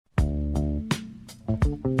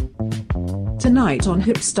Tonight on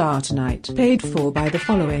Hipstar Tonight. Paid for by the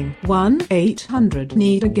following: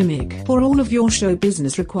 1-800-NEED-A-GIMMICK for all of your show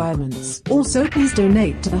business requirements. Also, please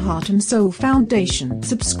donate to the Heart and Soul Foundation.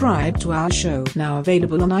 Subscribe to our show, now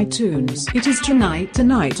available on iTunes. It is Tonight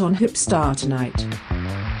on Hipstar Tonight.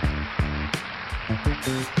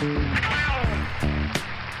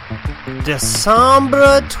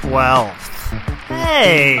 December 12th.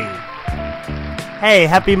 Hey,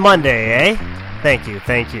 happy Monday, eh? Thank you.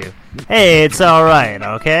 Hey, it's alright,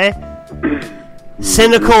 okay?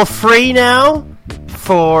 Cynical free now?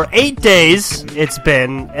 For 8 days it's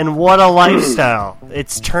been, and what a lifestyle.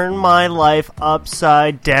 It's turned my life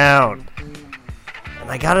upside down. And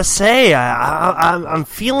I gotta say, I'm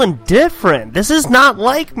feeling different. This is not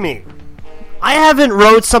like me. I haven't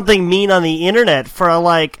wrote something mean on the internet for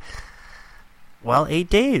 8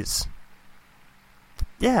 days.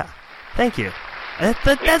 Yeah, thank you.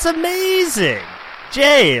 That's amazing.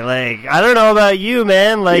 Jay, I don't know about you,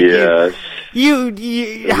 man. Yes. You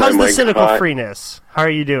how's the cynical freeness? How are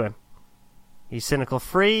you doing? You cynical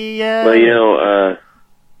free yet? Well,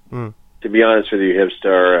 to be honest with you,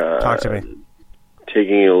 Hipstar, talk to me.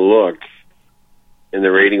 Taking a look in the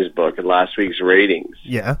ratings book at last week's ratings.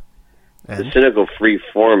 Yeah. And? The cynical free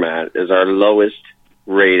format is our lowest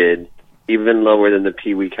rated, even lower than the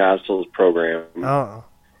Pee Wee Castles program. Oh no.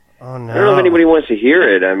 I don't know if anybody wants to hear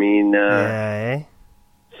it. I mean,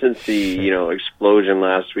 since the explosion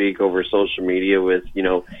last week over social media with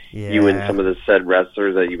you and some of the said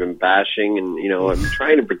wrestlers that you've been bashing, and I'm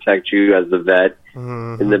trying to protect you as the vet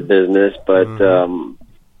in the business, but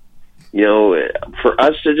for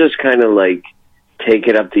us to just kind of take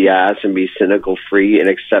it up the ass and be cynical free and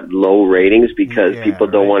accept low ratings because people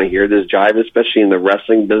don't want to hear this jive, especially in the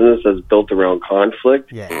wrestling business that's built around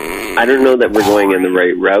conflict. I don't know that we're going in the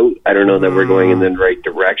right route. I don't know that we're going in the right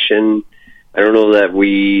direction. I don't know that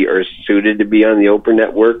we are suited to be on the Oprah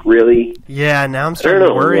network, really. Yeah, now I'm starting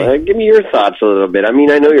to worry. Give me your thoughts a little bit. I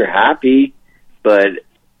mean, I know you're happy, but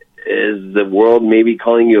is the world maybe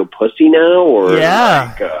calling you a pussy now? Or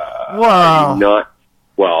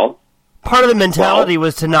part of the mentality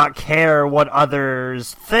was to not care what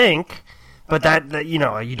others think, but that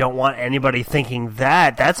you don't want anybody thinking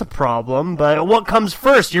that. That's a problem. But what comes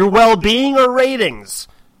first, your well-being or ratings?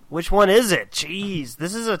 Which one is it? Jeez,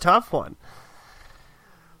 this is a tough one.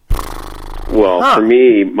 Well, for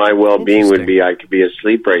me, my well-being would be I could be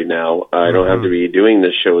asleep right now. I don't have to be doing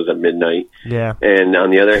the shows at midnight. Yeah. And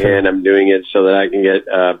on the other hand, I'm doing it so that I can get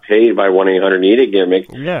paid by 1-800-NEED-A-GIMMICK.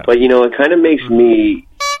 Yeah. But, it kind of makes me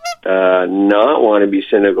not want to be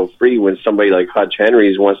cynical free when somebody like Hutch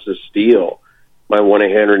Henry's wants to steal my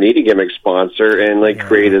 1-800-NEED-A-GIMMICK sponsor and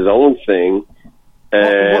create his own thing.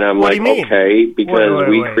 And I'm okay, because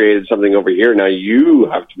we created something over here. Now you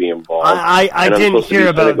have to be involved. I didn't hear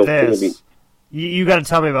about this. You got to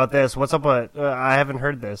tell me about this. What's up with? I haven't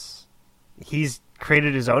heard this. He's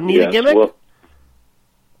created his own NEED-A-GIMMICK? Well,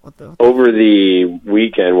 what the? Over the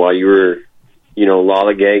weekend, while you were,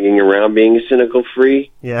 lollygagging around being cynical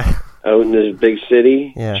free, out in this big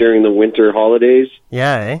city during the winter holidays,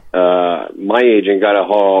 my agent got a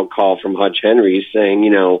call from Hutch Henry saying,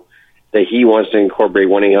 that he wants to incorporate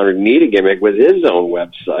 1-800-NEED-A-GIMMICK with his own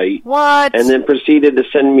website. What? And then proceeded to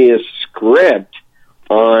send me a script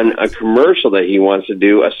on a commercial that he wants to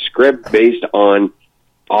do, a script based on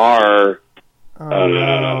our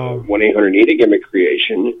 1-800-NEED-A-GIMMICK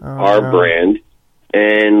creation, our brand,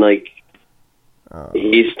 and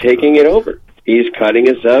he's taking it over. He's cutting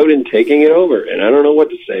us out and taking it over, and I don't know what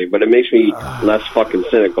to say, but it makes me less fucking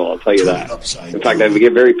cynical, I'll tell you that. In fact, I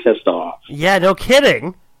get very pissed off. Yeah, no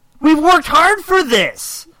kidding. We've worked hard for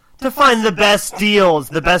this, to find the best deals,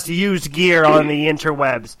 the best used gear on the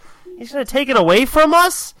interwebs. He's going to take it away from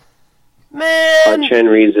us? Man! Hutch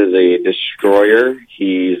Henry's is a destroyer.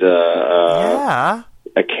 He's a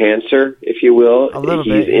cancer, if you will.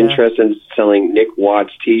 He's interested in selling Nick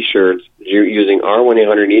Watts T-shirts using our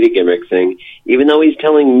 1-800-NEED-A-GIMMICK thing, even though he's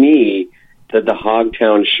telling me that the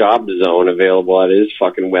Hogtown Shop Zone available at his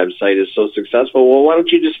fucking website is so successful. Well, why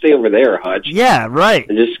don't you just stay over there, Hutch? Yeah, right.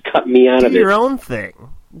 And just cut me out of it. Do your own thing.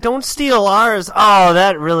 Don't steal ours. Oh,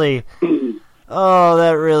 that really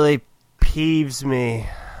peeves me.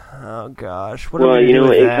 Oh gosh. Well,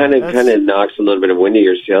 it kind of knocks a little bit of wind in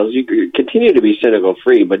your sails. You continue to be cynical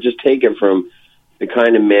free, but just take it from the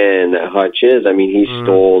kind of man that Hutch is. I mean, he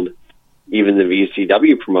stole even the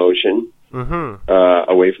VCW promotion.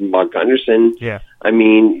 Away from Buck Gunderson. Yeah. I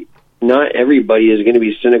mean, not everybody is going to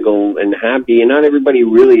be cynical and happy, and not everybody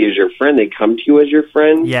really is your friend. They come to you as your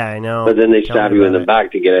friend. Yeah, I know. But then they stab you in the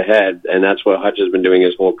back to get ahead, and that's what Hutch has been doing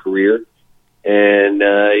his whole career. And,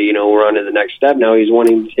 we're on to the next step. Now he's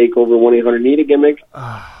wanting to take over 1-800-NEED gimmick.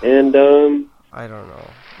 And, I don't know.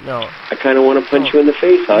 No. I kind of want to punch you in the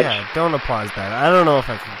face, Hutch. Yeah, don't applause that. I don't know if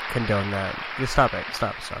I can condone that. Just stop it.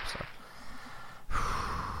 Stop.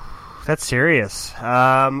 That's serious.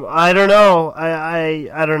 I don't know.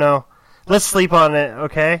 I don't know. Let's sleep on it,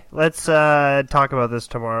 okay? Let's talk about this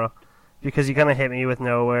tomorrow. Because you kind of hit me with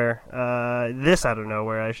nowhere. This out of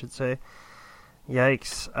nowhere, I should say.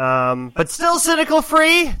 Yikes. But still cynical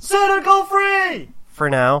free! Cynical free! For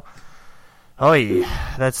now. Oh,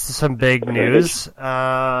 yeah. That's some big news.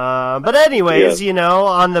 But anyways, you know,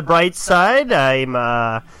 on the bright side,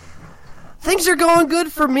 things are going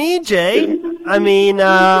good for me, Jay. I mean,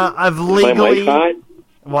 I've legally... Is my mic hot?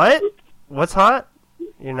 What? What's hot?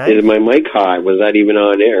 You're nice? Is my mic hot? Was that even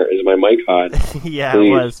on air? Is my mic hot? Yeah, Please.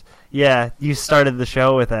 It was. Yeah, you started the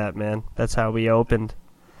show with that, man. That's how we opened.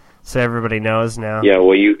 So everybody knows now. Yeah,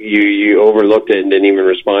 well, you overlooked it and didn't even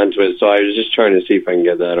respond to it, so I was just trying to see if I can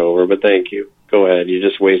get that over, but thank you. Go ahead. You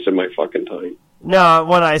just wasted my fucking time. No,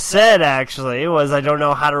 what I said, actually, was I don't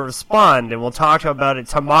know how to respond, and we'll talk about it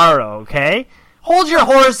tomorrow, okay? Hold your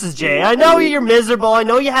horses, Jay. I know you're miserable. I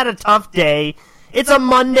know you had a tough day. It's a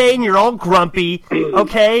Monday, and you're all grumpy,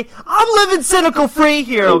 okay? I'm living cynical free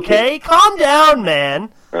here, okay? Calm down,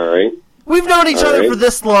 man. All right. We've known each other for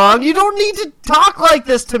this long. You don't need to talk like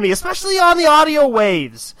this to me, especially on the audio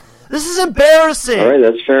waves. This is embarrassing. All right,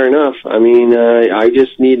 that's fair enough. I mean, I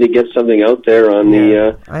just need to get something out there on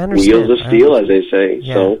the wheels of steel, as they say.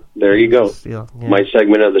 Yeah. So there you go. Yeah. My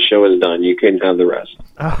segment of the show is done. You can have the rest.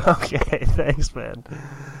 Okay, thanks, man.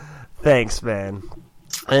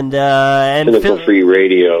 And Cynical Free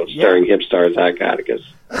Radio, starring hip star Zach Atticus.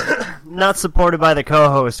 Not supported by the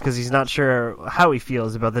co-host because he's not sure how he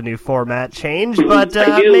feels about the new format change. But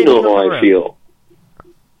I do know how I feel.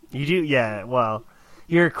 You do, yeah. Well,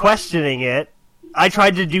 you're questioning it. I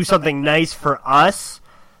tried to do something nice for us,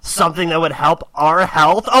 something that would help our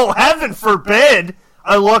health. Oh, heaven forbid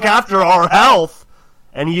I look after our health,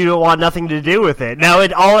 and you don't want nothing to do with it. Now,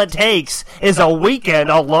 all it takes is a weekend,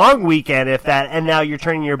 a long weekend, if that, and now you're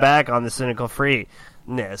turning your back on the cynical freeness.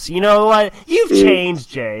 You know what? You've changed,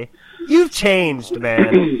 Jay. You've changed,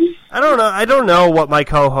 man. I don't know what my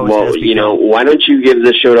co-host has become. You know, why don't you give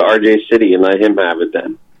the show to RJ City and let him have it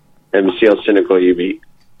then? And see how cynical you be.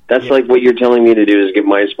 That's like what you're telling me to do is give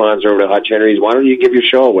my sponsor over to Hutch Henry's. Why don't you give your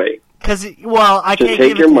show away? Because, well, I can't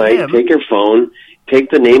take give your it to mic, him. take your phone, take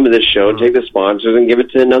the name of the show, take the sponsors, and give it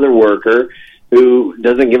to another worker who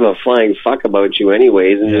doesn't give a flying fuck about you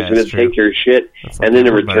anyways, and just going to take your shit, and then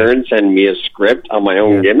in return send me a script on my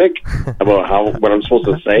own gimmick about what I'm supposed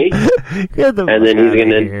to say, and then he's going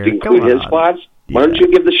to include his spots. Why don't you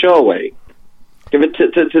give the show away? Give it to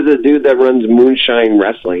the dude that runs Moonshine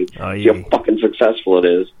Wrestling. See how fucking successful it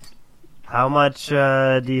is. How much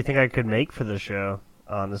do you think I could make for the show,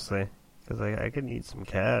 honestly? Because I could need some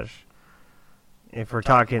cash. If we're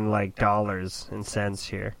talking like dollars and cents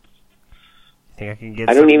here. I can get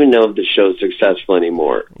I don't even know if the show's successful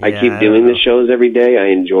anymore. Yeah, I keep doing the shows every day. I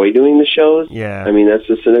enjoy doing the shows. Yeah. I mean, that's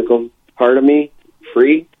the cynical part of me.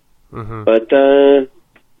 Free. Mm-hmm. But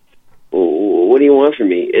what do you want from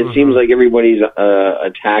me? It seems like everybody's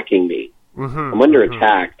attacking me. Mm-hmm. I'm under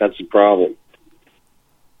attack. That's the problem.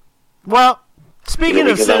 Well, speaking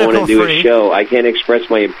of cynical I want to do a show. I can't express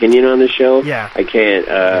my opinion on the show. Yeah. I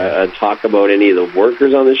can't talk about any of the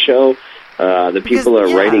workers on the show. People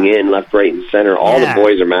are writing in left, right, and center. All the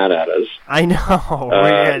boys are mad at us. I know.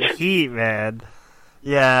 We're in heat, man.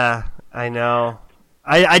 Yeah, I know.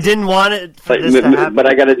 I didn't want it for this to happen. But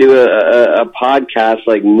I got to do a podcast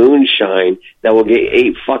like Moonshine that will get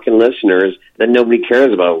 8 fucking listeners that nobody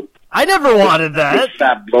cares about. I never wanted that. Big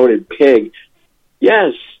fat bloated pig.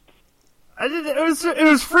 Yes. It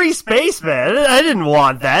was free space, man. I didn't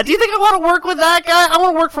want that. Do you think I want to work with that guy? I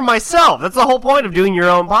want to work for myself. That's the whole point of doing your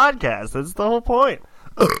own podcast. That's the whole point.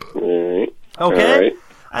 All right. Okay?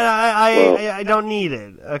 All right. I don't need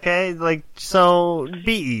it, okay? Like, so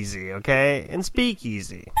be easy, okay? And speak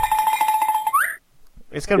easy.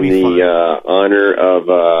 It's going to be fun. In the honor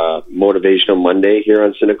of Motivational Monday here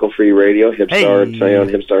on Cynical Free Radio, Hipstar tonight on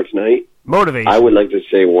Hipstar Tonight. Motivation. I would like to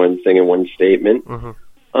say one thing in one statement. Mm-hmm.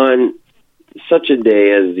 On such a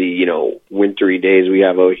day as the, wintry days we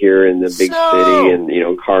have out here in the big city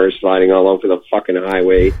and, cars sliding all over the fucking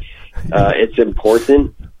highway, it's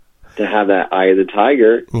important to have that eye of the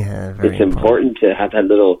tiger. Yeah, very It's important to have that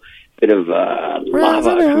little bit of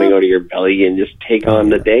lava coming out of your belly and just take on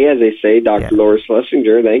the day, as they say. Dr. Laura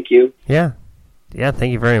Schlesinger, thank you. Yeah. Yeah,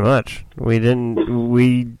 thank you very much. We didn't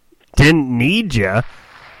need you.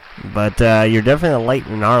 But you're definitely a light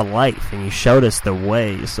in our life, and you showed us the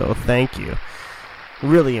way, so thank you.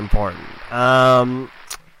 Really important.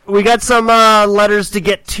 We got some letters to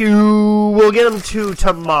get to. We'll get them to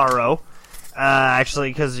tomorrow. Actually,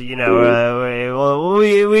 because, we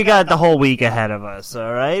got the whole week ahead of us,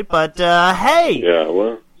 all right? But, hey! Yeah,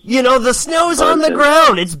 well... the snow's on the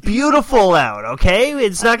ground. It's beautiful out, okay?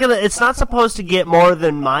 It's not supposed to get more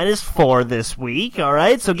than -4 this week, all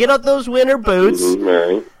right? So get out those winter boots. Mm-hmm,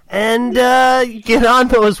 right. And get on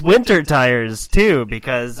those winter tires, too,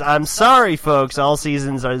 because I'm sorry, folks, All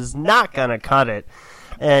Seasons is not going to cut it.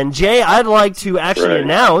 And, Jay, I'd like to actually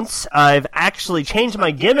announce I've actually changed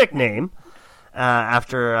my gimmick name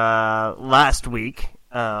after last week.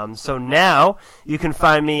 So now you can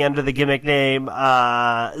find me under the gimmick name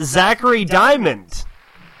Zachary Diamond,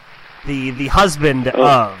 the husband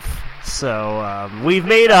of. So we've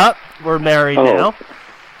made up. We're married now.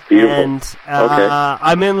 Beautiful. And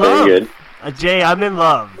I'm in love. Very good. Jay, I'm in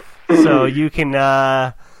love. So you can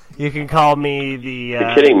call me the...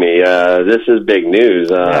 You're kidding me. This is big news.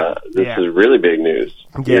 This is really big news.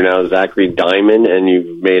 Yeah. You're now Zachary Diamond, and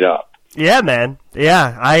you've made up. Yeah, man.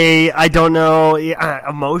 Yeah, I don't know.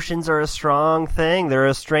 Emotions are a strong thing. They're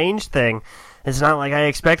a strange thing. It's not like I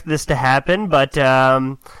expected this to happen, but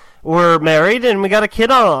we're married and we got a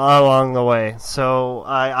kid along the way. So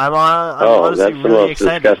I'm honestly that's the really most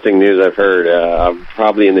excited. Disgusting news I've heard,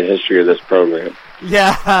 probably in the history of this program.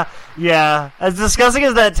 Yeah. As disgusting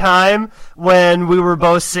as that time when we were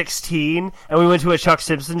both 16 and we went to a Chuck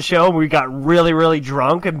Simpson show and we got really, really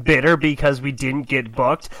drunk and bitter because we didn't get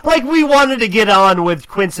booked. Like, we wanted to get on with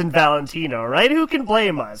Quincy Valentino, right? Who can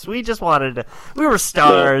blame us? We just wanted to... We were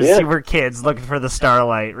stars. We were kids looking for the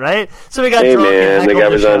starlight, right? So we got drunk and the guy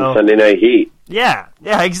was on Sunday Night Heat. Yeah,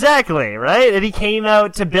 exactly, right? And he came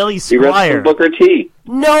out to Billy Squier. He wrestled Booker T.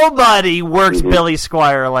 Nobody works Billy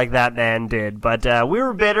Squier like that man did. But we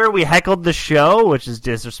were bitter. We heckled the show, which is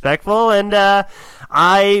disrespectful. And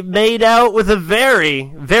I made out with a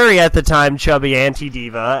very, very, at the time, chubby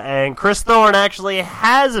anti-diva. And Chris Thorne actually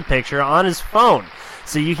has a picture on his phone.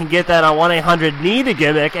 So you can get that on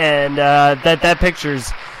 1-800-NEED-A-GIMMICK. And that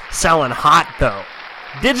picture's selling hot, though.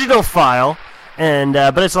 Digital file. And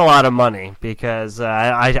but it's a lot of money because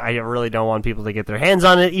I really don't want people to get their hands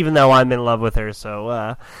on it, even though I'm in love with her.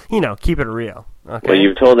 So keep it real. Okay? Well,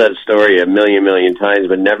 you've told that story a million times,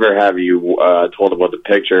 but never have you told about the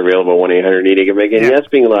picture available 1-800-NEED-A-GIMMICK. And yes,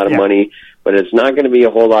 being a lot of money, but it's not going to be a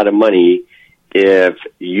whole lot of money if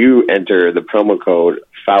you enter the promo code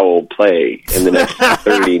Foul Play in the next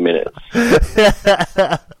 30 minutes.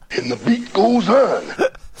 And the beat goes on.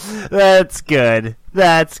 That's good.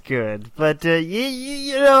 But,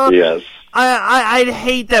 yes. I'd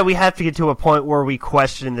hate that we have to get to a point where we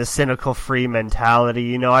question the cynical free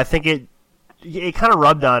mentality. I think it kind of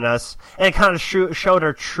rubbed on us, and it kind of showed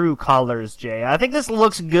our true colors, Jay. I think this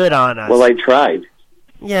looks good on us. Well, I tried.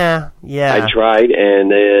 Yeah. I tried,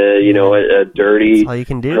 and, a dirty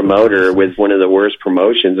promoter with one of the worst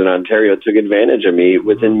promotions in Ontario took advantage of me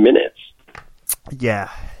within minutes. Yeah.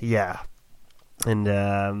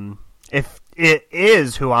 And if it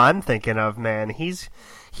is who I'm thinking of, man, he's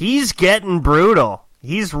getting brutal.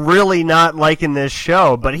 He's really not liking this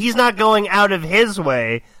show, but he's not going out of his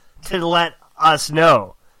way to let us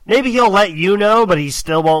know. Maybe he'll let you know, but he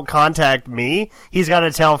still won't contact me. He's got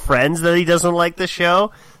to tell friends that he doesn't like the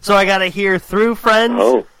show, so I got to hear through friends.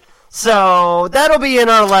 Oh. So that'll be in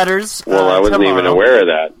our letters. Well, I wasn't even aware of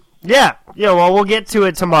that. Yeah, well, we'll get to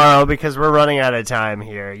it tomorrow because we're running out of time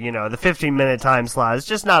here. The 15-minute time slot is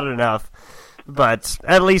just not enough. But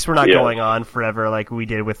at least we're not going on forever like we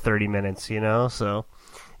did with 30 minutes, So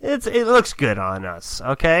it looks good on us,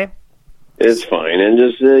 okay? It's fine. And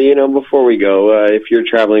just, before we go, if you're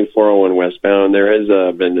traveling 401 westbound, there has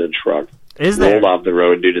been a truck rolled off the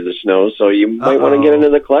road due to the snow, so you might want to get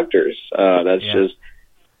into the collectors. That's just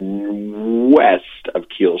west of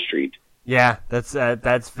Keele Street. Yeah,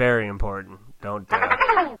 that's very important. Don't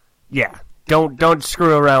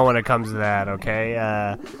screw around when it comes to that,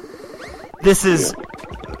 okay? This is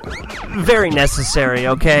very necessary,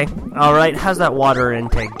 okay? All right, how's that water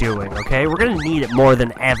intake doing, okay? We're going to need it more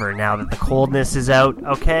than ever now that the coldness is out,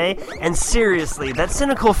 okay? And seriously, that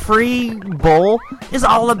cynical free bowl is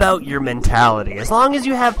all about your mentality. As long as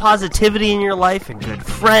you have positivity in your life and good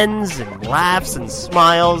friends and laughs and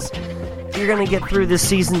smiles, you're going to get through this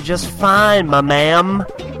season just fine, my ma'am.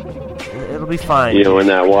 It'll be fine. In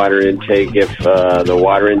that water intake, if the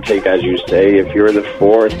water intake, as you say, if you're the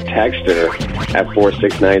fourth texter at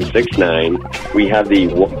 46969, we have the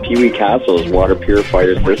Pee Wee Castles water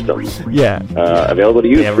purifier system. Yeah. Available to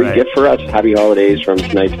you. Free gift for us. Happy holidays from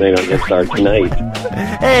Tonight on Hipstar Tonight.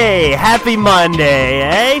 Hey, happy Monday,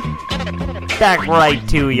 eh? back right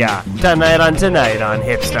to ya. Tonight on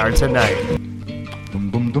Hipstar Tonight.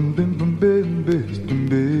 I'm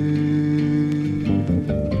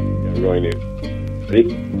going to. Ready?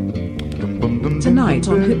 Tonight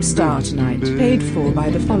on Hipstar Tonight, paid for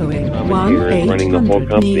by the following: running the whole 1-800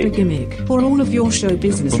 company. Need a Gimmick for all of your show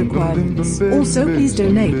business requirements. Also, please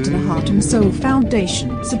donate to the Heart and Soul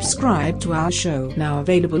Foundation. Subscribe to our show, now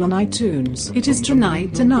available on iTunes. It is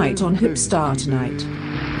Tonight on Hipstar Tonight.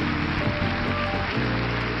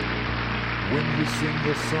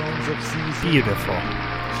 Beautiful.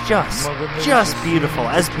 Just beautiful.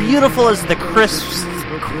 As beautiful as the crisp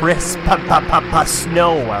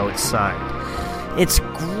snow outside. It's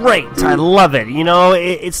great. I love it. You know,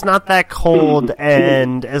 it's not that cold,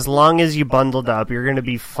 and as long as you bundled up, you're going to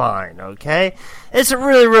be fine, okay? It's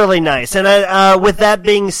really, really nice. And with that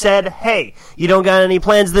being said, hey, you don't got any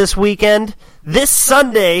plans this weekend? This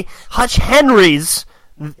Sunday, Hutch Henry's,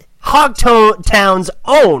 Hogtown's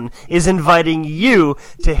own, is inviting you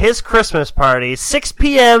to his Christmas party, 6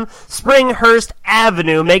 p.m., Springhurst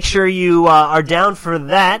Avenue. Make sure you are down for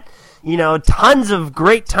that. You know, tons of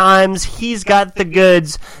great times. He's got the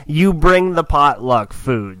goods. You bring the potluck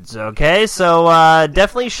foods, okay? So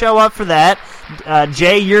definitely show up for that.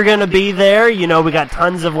 Jay, you're going to be there. You know, we got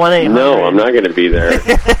tons of 1-800. No, I'm not going to be there.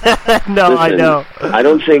 No, listen, I know. I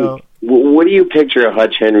don't think... No. What do you picture a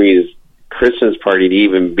Hutch Henry's Christmas party to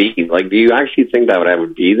even be? Like, do you actually think that I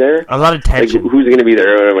would be there? A lot of tension. Like, who's going to be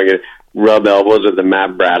there? Am I going to rub elbows with the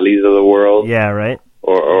Matt Bradleys of the world? Yeah, right.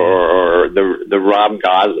 Or the Rob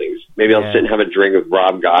Goslings. Maybe I'll sit and have a drink with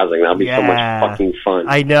Rob Gosling. That'll be so much fucking fun.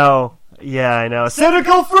 I know. Yeah, I know.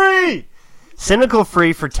 Cynical free! Cynical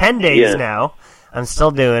free for 10 days now. I'm still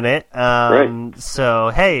doing it. Right. So,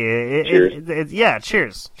 hey. Cheers.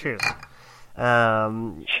 Cheers. Cheers.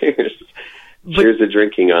 Cheers. Cheers to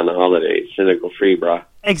drinking on the holidays. Cynical free, brah.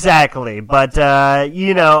 Exactly, but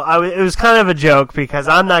you know, it was kind of a joke because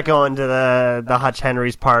I'm not going to the Hutch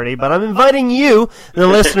Henry's party, but I'm inviting you, the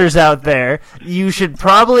listeners out there. You should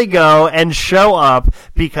probably go and show up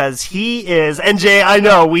because he is. And Jay, I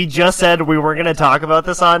know we just said we were going to talk about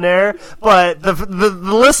this on air, but the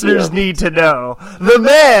listeners need to know the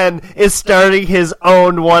man is starting his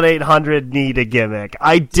own 1-800 Need a Gimmick.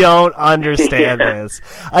 I don't understand this.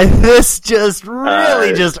 This just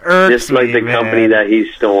really just irks just like me, the man. Company that he's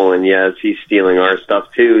stolen. Yes, he's stealing our stuff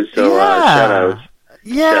too. So shout outs.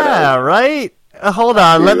 Yeah, right. Hold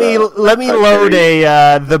on. Let me load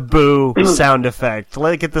the boo sound effect.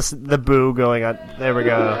 Let me get the boo going on. There we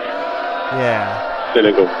go. Yeah.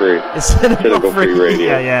 Cynical free. Cynical free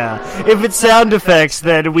radio. Yeah. If it's sound effects,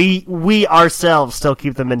 then we ourselves still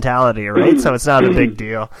keep the mentality, right? So it's not a big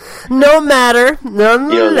deal. No matter.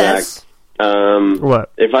 Nonetheless.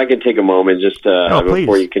 What? If I could take a moment just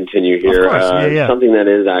before you continue here, something that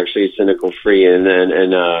is actually cynical free, and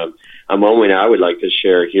a moment I would like to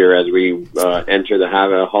share here as we enter the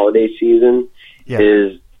holiday season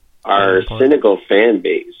is our cynical fan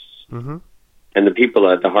base, and the people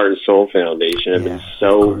at the Heart and Soul Foundation have been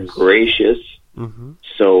so gracious,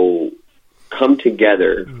 so come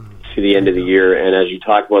together to the end of the year, and as you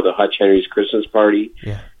talk about the Hutch Henry's Christmas party.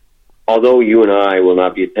 Although you and I will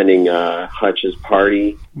not be attending Hutch's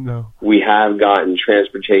party, we have gotten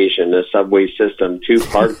transportation, the subway system, to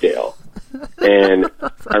Parkdale. And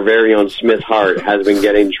our very own Smith Hart has been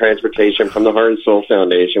getting transportation from the Heart and Soul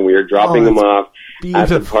Foundation. We are dropping him off at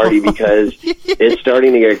the party because it's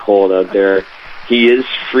starting to get cold out there. He is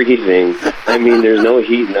freezing. I mean, there's no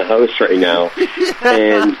heat in the house right now.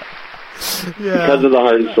 And... because of the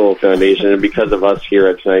Heart and Soul Foundation and because of us here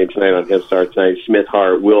at Tonight on Hipstar Tonight, Smith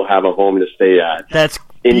Hart will have a home to stay at. That's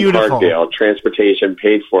in beautiful. Parkdale. Transportation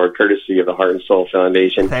paid for, courtesy of the Heart and Soul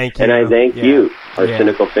Foundation. Thank you. And I thank you, our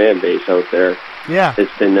cynical fan base out there. Yeah.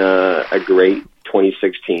 It's been a great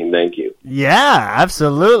 2016. Thank you. Yeah,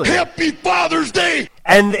 absolutely. Happy Father's Day!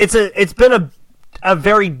 And it's been a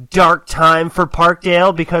very dark time for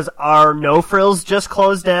Parkdale because our No Frills just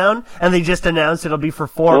closed down, and they just announced it'll be for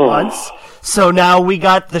 4 months. So now we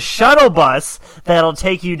got the shuttle bus that'll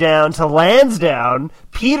take you down to Lansdowne,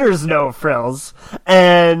 Peter's No Frills,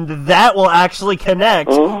 and that will actually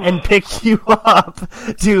connect and pick you up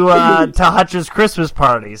to Hutch's Christmas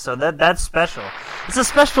party. So that's special. It's a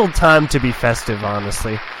special time to be festive,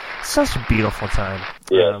 honestly. Such a beautiful time.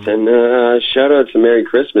 Yes, and shout out to Merry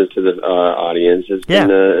Christmas to the audience. It's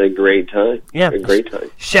been a great time. Yeah, a great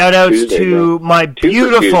time. Shout outs to my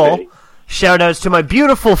beautiful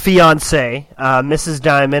fiance, Mrs.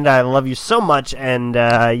 Diamond. I love you so much, and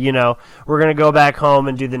we're gonna go back home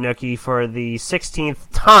and do the Nookie for the 16th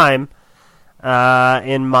time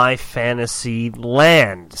in my fantasy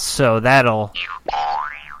land. So that'll.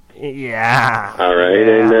 Yeah. All right,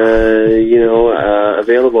 yeah. And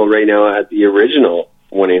available right now at the original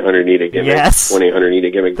 1-800-NEED-A-GIMMICK. Yes.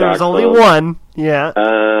 1-800-NEED-A-GIMMICK. There's only one.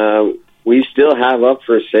 Yeah. We still have up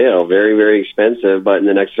for sale. Very, very expensive, but in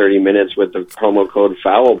the next 30 minutes with the promo code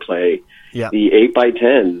Foul Play, the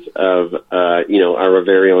 8x10s of our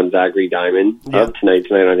very own Zachary Diamond of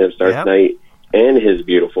Tonight on Hip Star Tonight, and his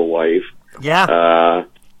beautiful wife. Yeah.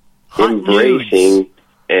 Embracing nudes.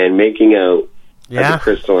 And making out at the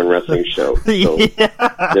Chris Thorne Wrestling Show. So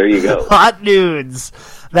there you go. Hot nudes.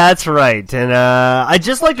 That's right. And I'd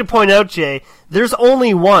just like to point out, Jay, there's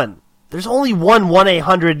only one. There's only one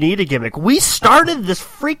 1-800-NEED-A-GIMMICK. We started this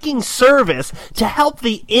freaking service to help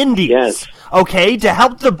the indies, okay? To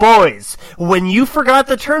help the boys. When you forgot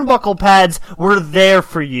the turnbuckle pads, we're there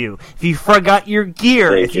for you. If you forgot your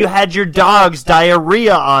gear, if you had your dog's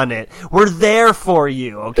diarrhea on it, we're there for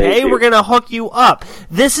you, okay? We're going to hook you up.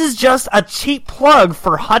 This is just a cheap plug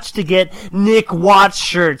for Hutch to get Nick Watts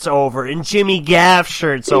shirts over and Jimmy Gaff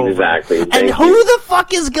shirts over. Exactly. And who the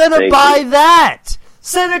fuck is going to buy that?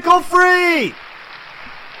 Cynical Free!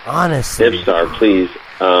 Honestly. Hipstar, please.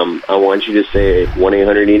 I want you to say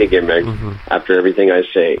 1-800-NEED-A-GIMMICK after everything I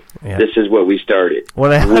say. Yeah. This is what we started.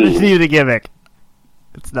 1-800-NEED-A-GIMMICK.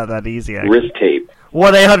 It's not that easy, actually. Wrist tape.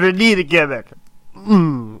 1-800-NEED-A-GIMMICK.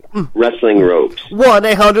 Wrestling ropes.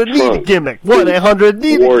 1-800-NEED-A-GIMMICK.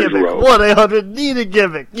 1-800-NEED-A-GIMMICK.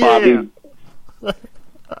 1-800-NEED-A-GIMMICK. Yeah.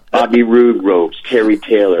 Bobby Roode ropes, Terry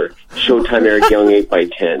Taylor, Showtime Eric Young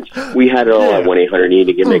 8x10s. We had it all at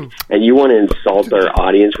 1-800-NEED-A-GIMMICK. And you want to insult our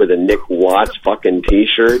audience with a Nick Watts fucking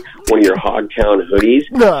t-shirt, one of your Hogtown hoodies?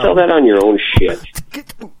 No. Sell that on your own shit.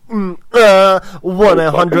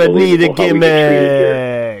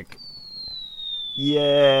 1-800-NEED-A-GIMMICK.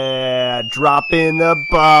 Yeah, drop in the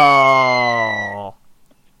ball.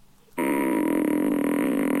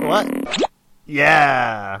 What?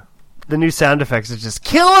 Yeah. The new sound effects are just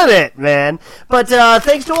killing it, man. But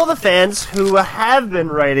thanks to all the fans who have been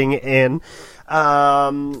writing in.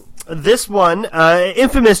 This one,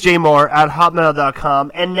 infamous Jay Moore at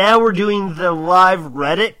hotmail.com, and now we're doing the live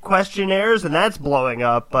Reddit questionnaires, and that's blowing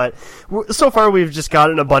up. But so far, we've just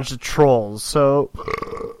gotten a bunch of trolls, so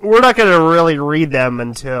we're not going to really read them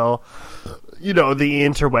until the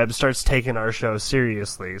interweb starts taking our show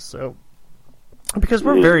seriously. So. Because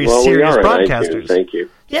we're very serious broadcasters. Thank you.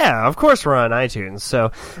 Yeah, of course we're on iTunes.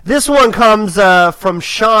 So this one comes from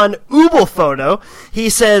Sean Ubelphoto. He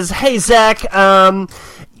says, "Hey Zach, I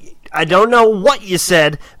don't know what you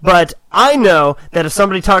said, but I know that if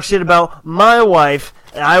somebody talks shit about my wife,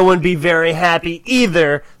 I wouldn't be very happy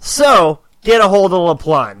either. So get a hold of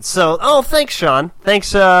LaPlante." So, thanks, Sean.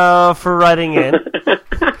 Thanks for writing in.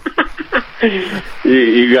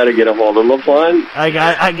 You got to get a hold of LaPlante?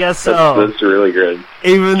 I guess so. That's really good.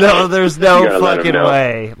 Even though there's no fucking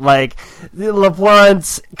way. Like,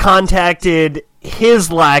 LaPlante's contacted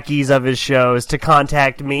his lackeys of his shows to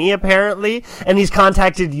contact me, apparently, and he's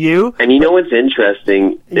contacted you. And you know what's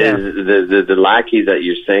interesting is the lackeys that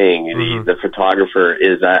you're saying, the photographer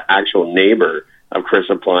is an actual neighbor of Chris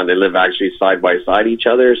LaPlante. They live actually side by side each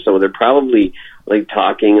other, so they're probably like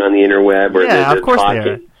talking on the interweb, or they're of course talking.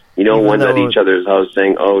 They are. One's at each other's house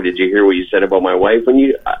saying, "Oh, did you hear what you said about my wife?"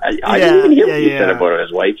 When I didn't even hear what you said about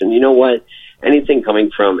his wife. And you know what? Anything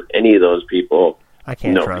coming from any of those people,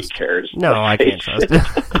 nobody cares. No, I can't trust it.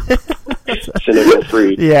 Cynical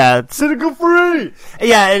Free. Yeah, Cynical Free.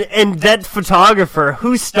 Yeah, and that photographer,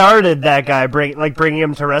 who started that guy bringing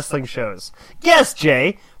him to wrestling shows? Guess,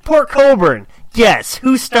 Jay. Port Colborne. Guess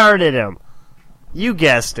who started him? You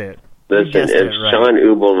guessed it. Listen, if Sean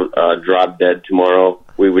Ubel dropped dead tomorrow,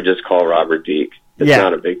 we would just call Robert Deke. It's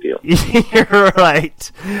not a big deal. You're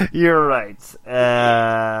right.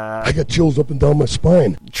 I got chills up and down my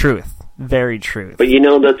spine. Truth. Very true. But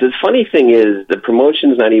the funny thing is, the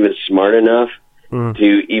promotion's not even smart enough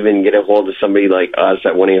to even get a hold of somebody like us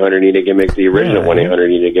at 1-800-NEED-A-GIMMICK, the original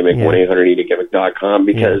 1-800-NEED-A-GIMMICK, 1-800-NEED-A-GIMMICK.com,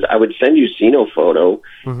 because I would send you Sino Photo,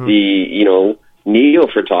 the, Neo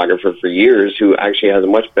photographer for years, who actually has a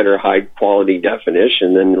much better high quality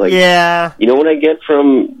definition than what I get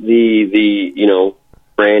from the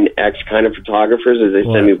brand X kind of photographers is they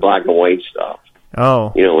send me black and white stuff.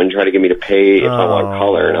 And try to get me to pay if I want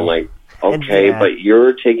color, and I'm like, okay, but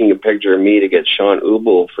you're taking a picture of me to get Sean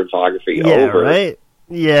Ubel photography over, right?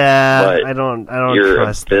 Yeah, but I don't you're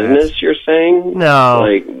trust a business. That. You're saying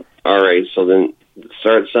no, all right, so then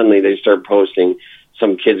suddenly they start posting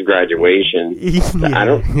some kid's graduation. I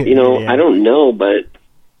don't know, but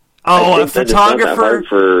a photographer it's not that hard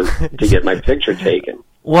to get my picture taken.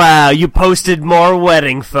 Wow, you posted more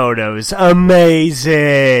wedding photos.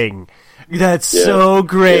 Amazing. That's so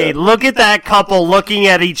great. Yeah. Look at that couple looking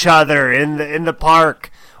at each other in the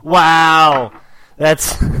park. Wow.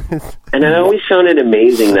 That's and I always found it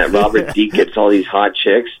amazing that Robert Deke gets all these hot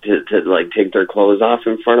chicks to like take their clothes off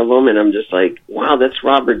in front of him, and I'm just like, wow, that's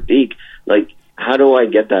Robert Deke. Like, how do I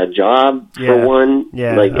get that job for one?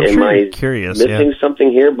 Yeah. Like, am I curious, missing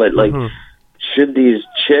something here? But like, should these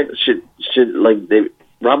chicks should like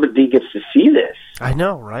Robert Deke gets to see this? I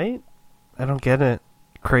know, right? I don't get it.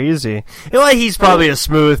 Crazy. Well, he's probably a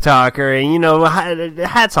smooth talker, and, you know,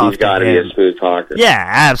 hats off to him. He's got to be a smooth talker. Yeah,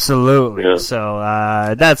 absolutely. Yeah.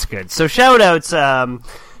 So, that's good. So, shout-outs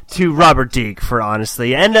to Robert Deke for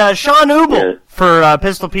Honestly, and Sean Ubel for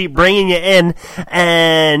Pistol Pete bringing you in,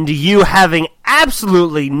 and you having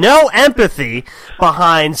absolutely no empathy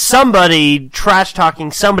behind somebody trash-talking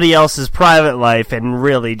somebody else's private life and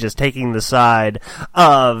really just taking the side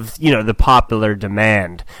of, you know, the popular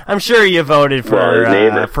demand. I'm sure you voted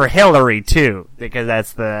for Hillary, too, because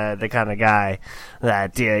that's the kind of guy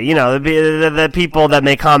that, you know, the people that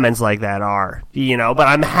make comments like that are, you know. But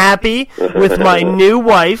I'm happy with my new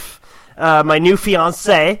wife, my new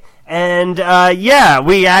fiancée, and,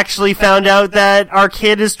 we actually found out that our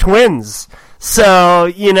kid is twins. So,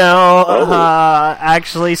 you know,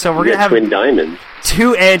 actually, so we're going to have twin diamonds.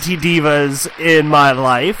 2 anti-divas in my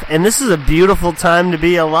life, and this is a beautiful time to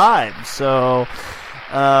be alive. So,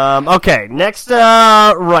 okay, next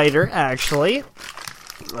writer, actually.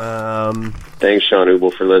 Thanks, Sean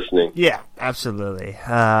Ubel, for listening. Yeah, absolutely.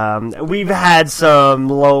 We've had some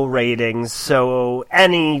low ratings, so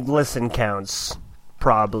any listen counts.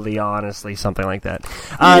 Probably, honestly, something like that.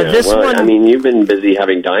 This one, I mean, you've been busy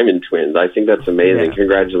having diamond twins. I think that's amazing. Yeah.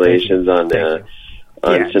 Congratulations on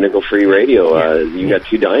Cynical Free Radio. You got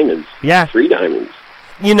 2 diamonds. Yeah. 3 diamonds.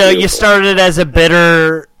 You know, you started as a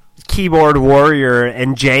bitter keyboard warrior,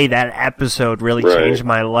 and Jay, that episode really changed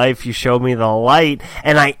my life. You showed me the light,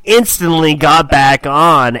 and I instantly got back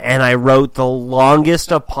on, and I wrote the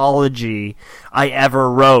longest apology I ever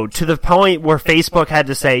wrote, to the point where Facebook had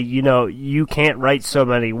to say, you know, you can't write so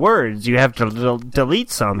many words. You have to delete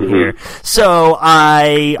some here. So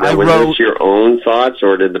I wrote... Was this your own thoughts,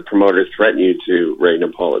 or did the promoter threaten you to write an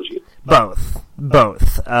apology? Both.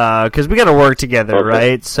 Because we got to work together,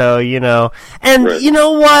 right? So, you know... And you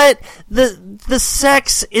know what? The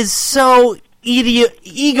sex is so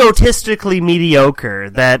egotistically mediocre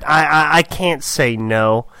that I can't say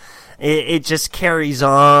no. It just carries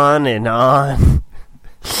on and on.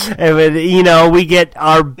 And, you know, we get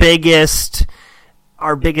our biggest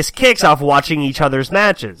kicks off watching each other's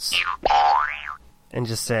matches. And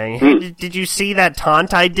just saying, hey, did you see that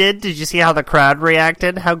taunt I did? Did you see how the crowd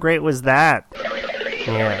reacted? How great was that?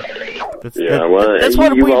 Yeah. That's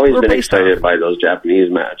what you've always been excited by those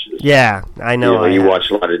Japanese matches. Yeah, I know. You watch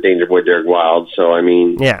a lot of Danger Boy Derek Wild, so, I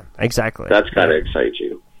mean... Yeah, exactly. That's gotta excite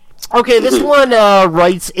you. Okay, this one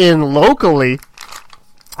writes in locally,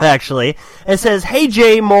 actually. It says, hey,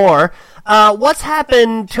 Jay Moore, what's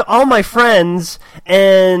happened to all my friends,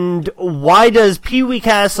 and why does Pee Wee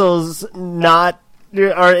Castles not...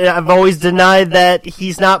 Or I've always denied that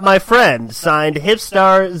he's not my friend. Signed,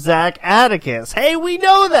 Hipstar Zach Atticus. Hey, we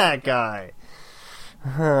know that guy.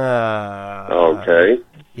 Okay.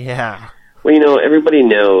 Yeah. Well, you know, everybody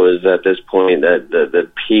knows at this point that the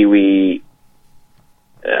Pee Wee...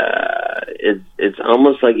 it's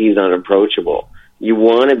almost like he's unapproachable. You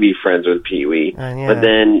want to be friends with Pee Wee, but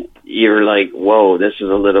then you're like, whoa, this is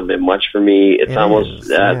a little bit much for me. It's almost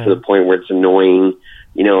to the point where it's annoying.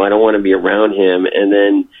 You know, I don't want to be around him. And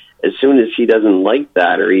then as soon as he doesn't like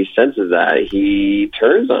that or he senses that, he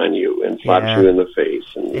turns on you and slaps you in the face.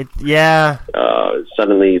 And,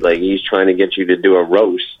 suddenly, like, he's trying to get you to do a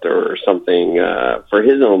roast or something for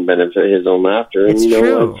his own benefit, his own laughter. And,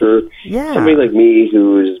 for somebody like me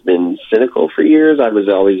who's been cynical for years, I was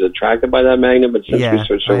always attracted by that magnet. But since we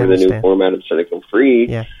switched over to the new format of Cynical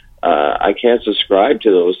Free, I can't subscribe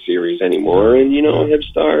to those series anymore. And, you know,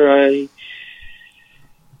 Hipstar,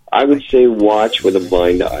 I would say watch with a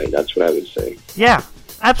blind eye. That's what I would say. Yeah,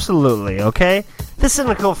 absolutely, okay? The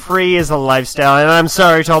Cynical Free is a lifestyle, and I'm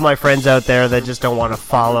sorry to all my friends out there that just don't want to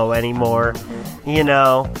follow anymore. You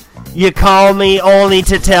know, you call me only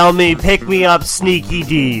to tell me, pick me up, Sneaky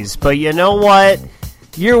D's. But you know what?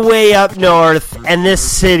 You're way up north, and this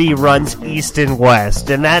city runs east and west,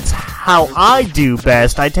 and that's how I do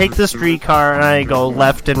best. I take the streetcar, and I go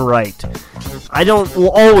left and right. I don't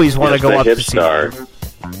always want to go up the city.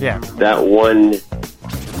 Yeah. That one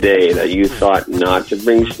day that you thought not to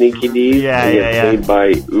bring Sneaky D's and get paid by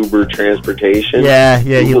Uber Transportation.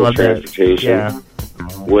 He loved Transportation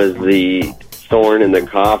was the thorn in the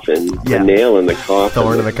coffin, the nail in the coffin,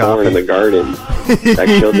 thorn in the garden. That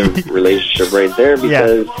killed the relationship right there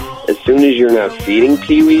because as soon as you're not feeding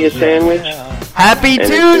Pee-wee a sandwich... Happy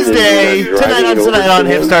Tuesday! Tonight on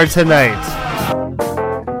Hipstar Tonight.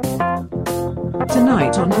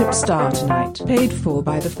 Tonight on Hipstar Tonight, paid for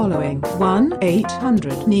by the following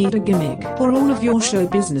 1-800-NEED-A-GIMMICK for all of your show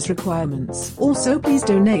business requirements. Also, please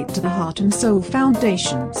donate to the Heart and Soul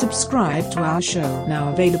Foundation. Subscribe to our show,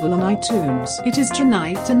 now available on iTunes. It is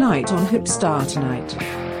Tonight on Hipstar Tonight.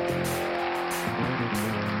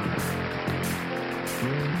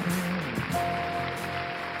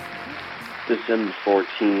 December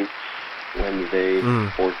 14th, Wednesday,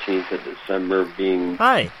 14th of December being...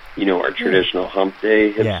 Hi. You know, our traditional hump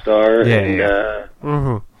day, Hipstar.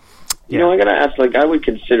 You know, I gotta ask, like, I would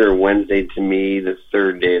consider Wednesday to me the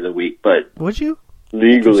third day of the week, but... Would you?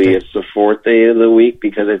 Legally, it's the fourth day of the week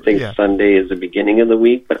because I think Sunday is the beginning of the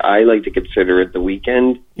week, but I like to consider it the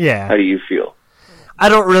weekend. Yeah. How do you feel? I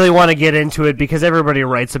don't really want to get into it because everybody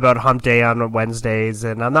writes about hump day on Wednesdays,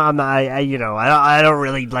 and I don't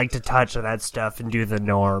really like to touch on that stuff and do the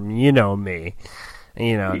norm. You know me.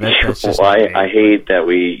 You know, that's just I hate that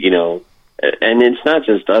we, you know, and it's not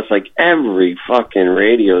just us, like every fucking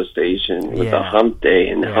radio station with a hump day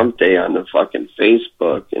and hump day on the fucking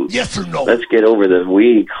Facebook and yes or no? Let's get over the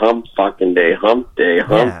week, hump fucking day, hump day,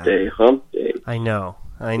 hump day, hump day. I know.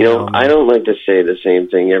 You know, I don't like to say the same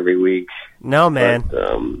thing every week. No, man.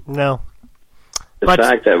 But, no. The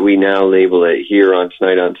fact that we now label it here on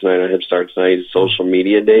Tonight on Hipstar Tonight is Social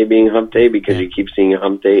Media Day being Hump Day because you keep seeing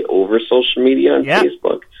Hump Day over social media on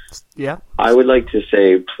Facebook. Yeah. I would like to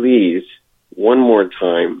say, please, one more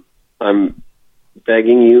time, I'm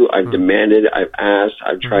begging you, I've demanded, I've asked,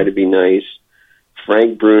 I've tried to be nice.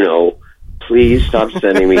 Frank Bruno, please stop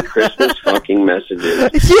sending me Christmas fucking messages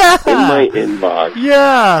in my inbox.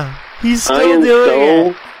 Yeah. He's still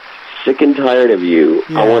doing it. Sick and tired of you.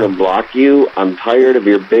 I want to block you. I'm tired of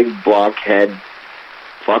your big blockhead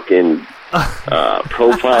fucking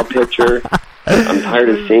profile picture. I'm tired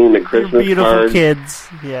of seeing the Christmas beautiful cards. Kids.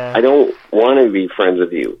 Yeah. I don't want to be friends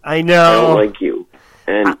with you. I know. I don't like you.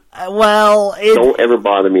 And don't ever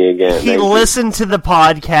bother me again. He listened to the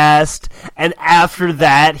podcast, and after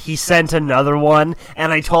that, he sent another one,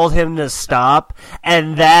 and I told him to stop,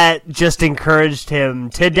 and that just encouraged him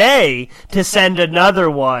today to send another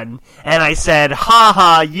one, and I said, ha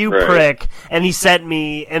ha, you prick, and he sent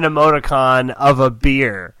me an emoticon of a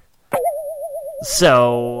beer.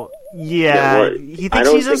 So... Yeah, he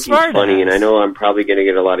thinks he's a smart he's funny, and I know I'm probably going to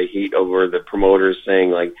get a lot of heat over the promoters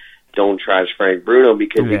saying, like, don't trash Frank Bruno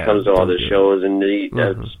because he comes to all the shows and he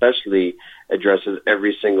especially addresses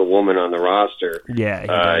every single woman on the roster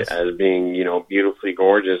as being, you know, beautifully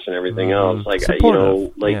gorgeous and everything else. Like, you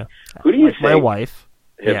know, like, who do you think? My wife.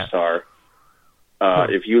 Hipstar.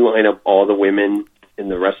 If you line up all the women in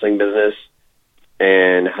the wrestling business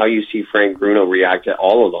and how you see Frank Bruno react to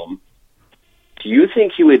all of them, do you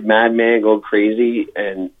think he would madman go crazy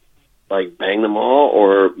and like bang them all,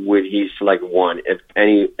 or would he select one? If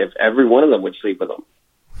every one of them would sleep with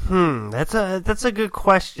him? That's a good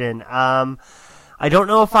question. I don't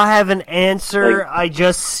know if I have an answer. I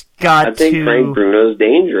think Frank Bruno's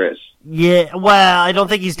dangerous. Yeah, well, I don't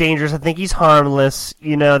think he's dangerous. I think he's harmless.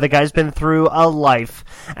 You know, the guy's been through a life.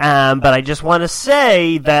 But I just want to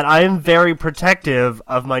say that I am very protective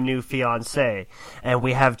of my new fiancé. And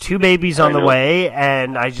we have 2 babies on the way,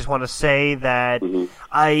 and I just want to say that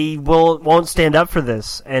I won't stand up for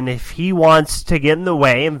this. And if he wants to get in the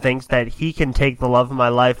way and thinks that he can take the love of my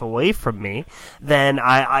life away from me, then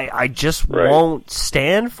I just won't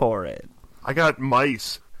stand for it. I got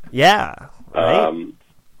mice. Yeah. Right?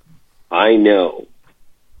 I know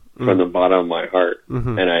from the bottom of my heart,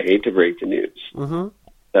 and I hate to break the news,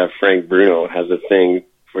 that Frank Bruno has a thing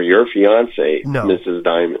for your fiancée, Mrs.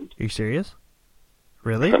 Diamond. Are you serious?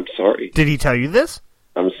 Really? I'm sorry. Did he tell you this?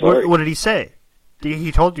 I'm sorry. What did he say?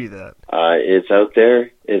 He told you that. It's out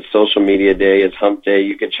there. It's social media day. It's hump day.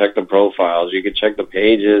 You can check the profiles. You can check the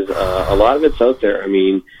pages. A lot of it's out there. I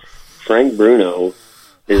mean, Frank Bruno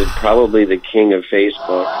is probably the king of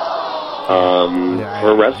Facebook.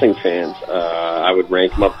 For wrestling fans, I would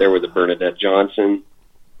rank him up there with the Bernadette Johnson.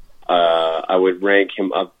 I would rank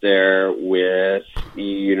him up there with,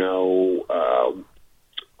 you know,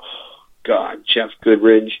 Jeff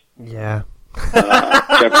Goodridge. Yeah.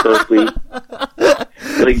 Jeff Berkeley.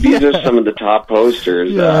 Like, these are some of the top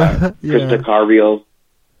posters. Krista Carville,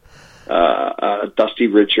 Dusty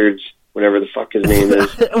Richards, whatever the fuck his name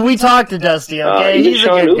is. We talked to Dusty, okay? He's a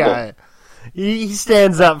good guy. He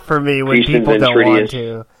stands up for me when people don't want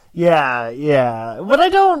to. Yeah. What I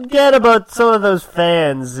don't get about some of those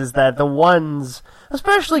fans is that the ones,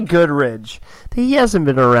 especially Goodridge, he hasn't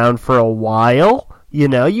been around for a while. You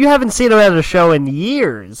know, you haven't seen him at a show in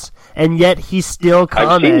years, and yet he still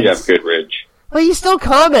comments. I've seen Jeff Goodridge. Well, he still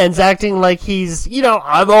comments, acting like he's,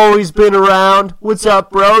 I've always been around. What's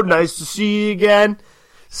up, bro? Nice to see you again.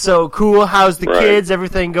 So cool. How's the kids?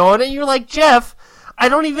 Everything going? And you're like, Jeff, I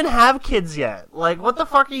don't even have kids yet. Like, what the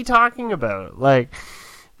fuck are you talking about? Like,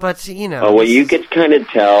 but, Oh, well, you could kind of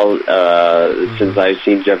tell, since I've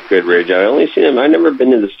seen Jeff Goodridge. I've only seen him. I've never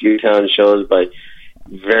been to the Stewtown shows, but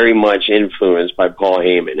very much influenced by Paul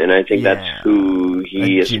Heyman, and I think that's who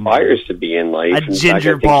he aspires to be in life. A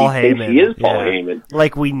ginger Paul Heyman. He is Paul Heyman.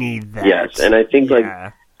 Like, we need that. Yes, and I think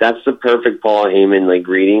that's the perfect Paul Heyman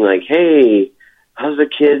greeting. Like, hey, how's the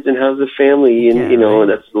kids and how's the family? And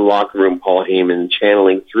that's the locker room Paul Heyman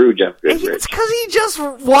channeling through Jeff Goodridge. It's because he just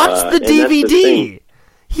watched the DVD.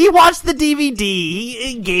 He watched the DVD.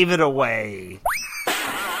 He gave it away.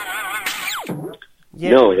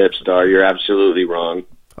 Yeah. No, Hipstar, you're absolutely wrong.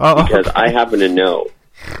 Because I happen to know,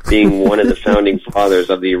 being one of the founding fathers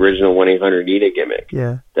of the original 1-800-NEED-IT gimmick,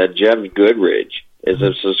 that Jeff Goodridge is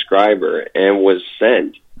a subscriber and was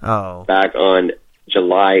sent back on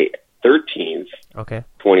July 13th,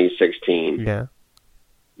 2016.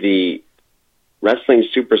 The Wrestling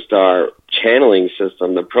Superstar channeling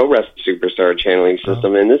system, the Pro Wrestling Superstar channeling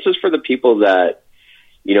system, and this is for the people that,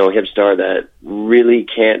 Hipstar, that really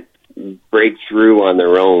can't break through on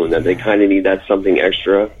their own, that they kind of need that something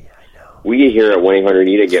extra. We here at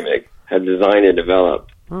 1-800-NEED-IT gimmick have designed and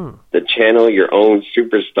developed the channel your own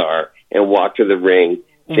superstar and walk to the ring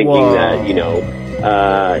thinking that,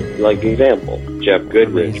 like example, Jeff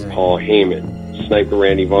Goodridge, Paul Heyman, Sniper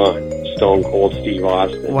Randy Vaughn, Stone Cold Steve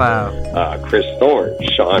Austin, Chris Thorne,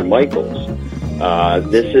 Shawn Michaels.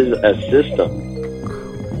 This is a system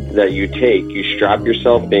that you take, you strap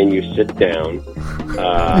yourself in, you sit down.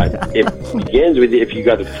 It begins with, if you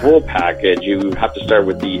got the full package, you have to start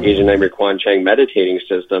with the Asian Nightmare Quan Chang meditating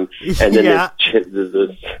system, and then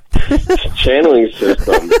this channeling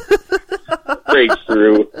system breaks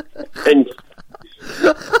through, and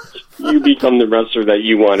you become the wrestler that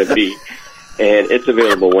you want to be. And it's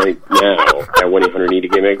available right now at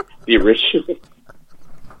 1-800-NEED-IT gimmick, the original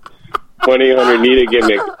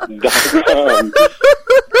 1-800-NEED-IT-gimmick.com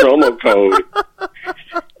promo code.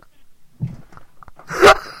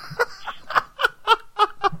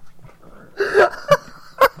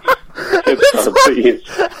 Hipstar, please.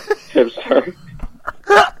 Hipstar.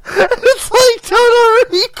 It's like Total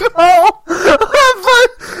Recall,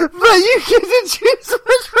 but you get to choose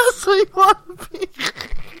which wrestler you want to be.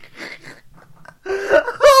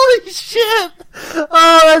 Holy shit!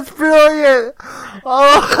 Oh, that's brilliant!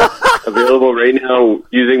 Oh. Available right now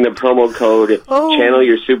using the promo code Channel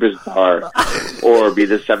Your Superstar, or be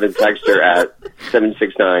the 7th texter at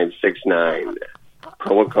 76969.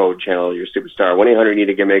 Promo code Channel Your Superstar.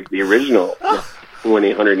 1-800-NEED-IT gimmick, the original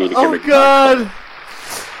 1-800-NEED-IT gimmick. Oh God!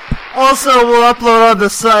 Also, we'll upload on the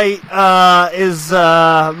site is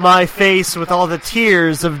my face with all the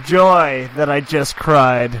tears of joy that I just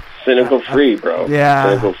cried. Cynical free, bro. Yeah.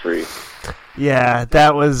 Cynical free. Yeah,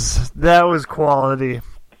 that was quality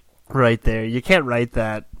right there. You can't write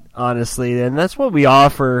that, honestly, and that's what we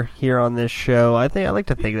offer here on this show. I like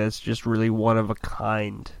to think that's just really one of a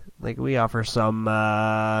kind. Like, we offer some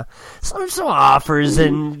offers,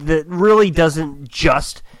 and that really doesn't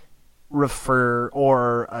just refer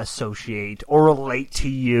or associate or relate to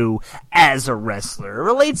you as a wrestler. It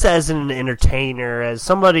relates as an entertainer, as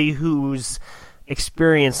somebody who's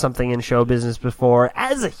experienced something in show business before,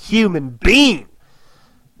 as a human being.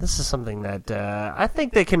 This is something that I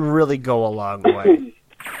think that can really go a long way.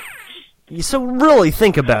 So really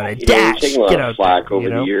think about it. Dash. We've taken a lot of flack over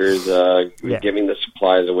the years, giving the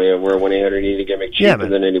supplies away. We're 1-800-NEED-IT gimmick cheaper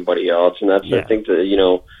than anybody else, and that's I think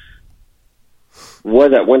that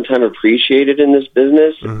was at one time appreciated in this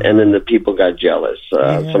business, and then the people got jealous.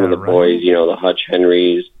 Some of the boys, the Hutch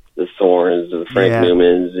Henrys, the Thorns, the Frank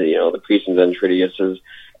Newmans, the Priestons and Tridiuses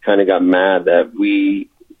kind of got mad that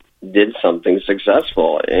we did something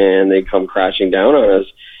successful, and they come crashing down on us,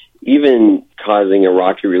 even causing a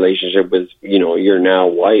rocky relationship with, your now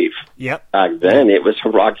wife. Yep. Back then, it was a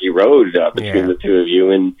rocky road between the two of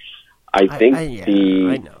you, and I think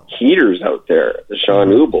the heaters out there, the Sean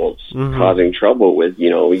Ubels, causing trouble with,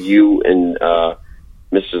 you and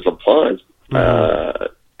Mrs. LaPlante.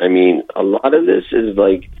 I mean, a lot of this is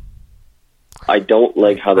like I don't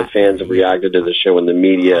like how the fans have reacted to the show and the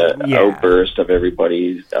media outburst of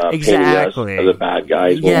everybody painting us as the bad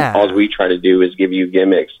guys. Yeah. All we try to do is give you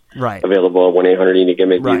gimmicks. Right. Available at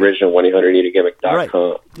 1-800-EAT-A-GIMMICK, the original 1-800-EAT-A-GIMMICK.com.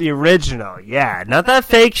 Right. The original, yeah. Not that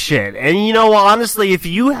fake shit. And you know, honestly, if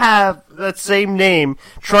you have that same name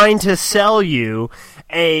trying to sell you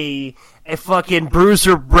a fucking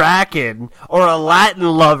Bruiser Bracken or a Latin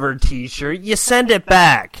Lover t-shirt, you send it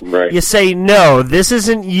back. Right. You say, no, this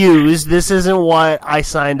isn't used. This isn't what I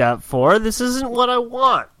signed up for. This isn't what I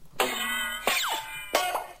want.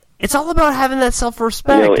 It's all about having that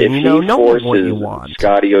self-respect, if and knowing what you forces want.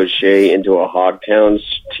 Scotty O'Shea into a Hogtown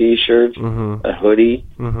t-shirt, a hoodie,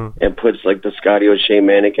 and puts like the Scotty O'Shea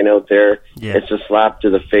mannequin out there, it's a slap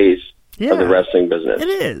to the face of the wrestling business. It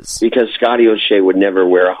is. Because Scotty O'Shea would never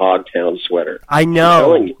wear a Hogtown sweater. I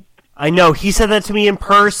know. I know. He said that to me in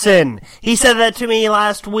person. He said that to me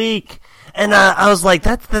last week. And I was like,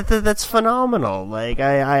 that's phenomenal. Like,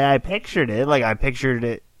 I pictured it. Like, I pictured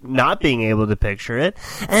it not being able to picture it,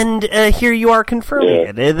 and here you are confirming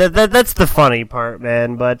it. That's the funny part,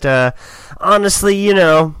 man. But honestly,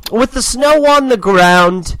 with the snow on the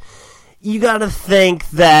ground, you gotta think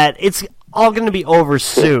that it's all going to be over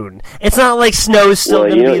soon. It's not like snow's still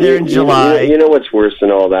going to be there in July. You know what's worse than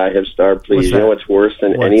all that, Hipstar? Please, you know what's worse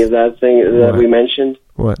than any of that thing that we mentioned?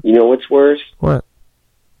 What? You know what's worse? What?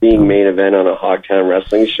 Being main event on a Hogtown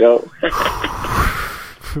wrestling show.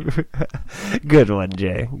 Good one,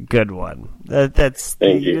 Jay. Good one. That's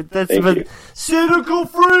Thank you. Cynical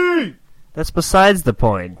Free. That's besides the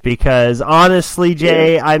point, because honestly,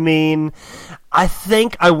 Jay, I mean, I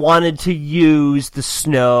think I wanted to use the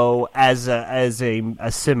snow as a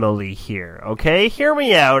simile here. Okay, hear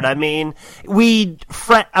me out. I mean, we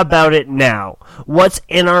fret about it now, what's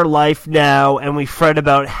in our life now, and we fret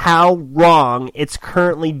about how wrong it's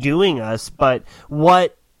currently doing us. But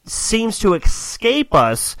what seems to escape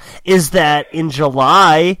us is that in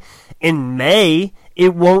July, in May,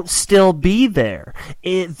 it won't still be there.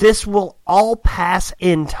 This will all pass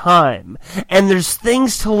in time. And there's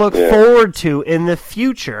things to look forward to in the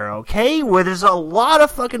future, okay? Where there's a lot of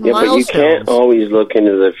fucking milestones. But you can't always look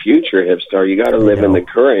into the future, Hipstar. You got to live in the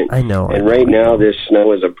current. I know. And right now, this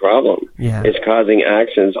snow is a problem. Yeah. It's causing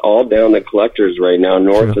accidents all down the collectors right now,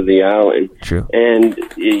 north of the island. True. And,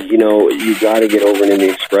 you got to get over in the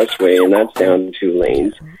expressway, and that's down 2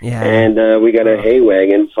 lanes. Yeah. And we got a hay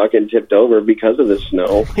wagon fucking tipped over because of the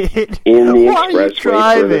snow in the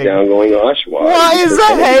expressway further down going Oshawa. Why is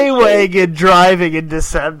a hay wagon driving in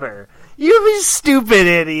December? You stupid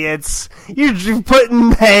idiots. You're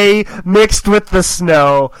putting hay mixed with the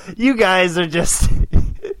snow. You guys are just...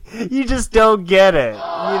 you just don't get it.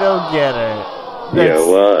 You don't get it.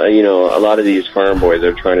 A lot of these farm boys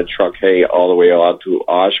are trying to truck hay all the way out to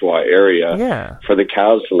Oshawa area for the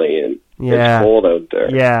cows to lay in. Yeah. It's cold out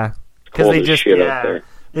there. Yeah. Because they just out there.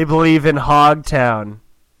 They believe in Hogtown.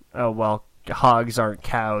 Oh, well, hogs aren't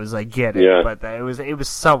cows, I get it, but it was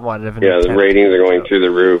somewhat of an the ratings are going through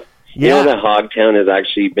the roof. Yeah. You know that Hogtown has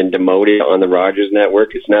actually been demoted on the Rogers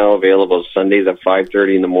Network. It's now available Sundays at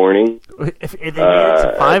 5:30 in the morning. If they made it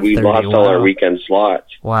to 5:30, we lost all our weekend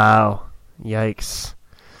slots. Wow. Yikes.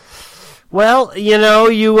 Well,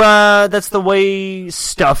 that's the way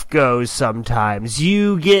stuff goes sometimes.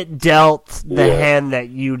 You get dealt the hand that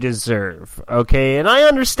you deserve, okay? And I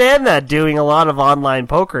understand that doing a lot of online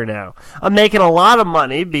poker now. I'm making a lot of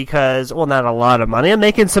money because, well, not a lot of money. I'm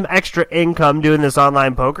making some extra income doing this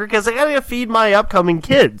online poker because I gotta feed my upcoming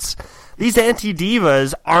kids. These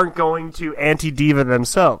anti-divas aren't going to anti-diva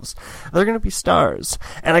themselves. They're going to be stars.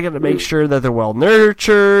 And I got to make sure that they're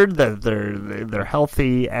well-nurtured, that they're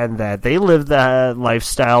healthy, and that they live that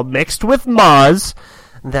lifestyle mixed with Moz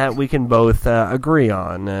that we can both agree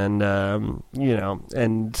on. And,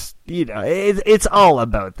 it's all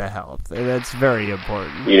about the health. And that's very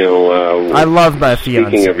important. I love my fiancé.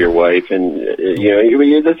 Speaking of your wife, and,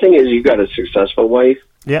 the thing is, you've got a successful wife.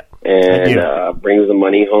 Yeah. And brings the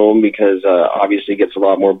money home because obviously gets a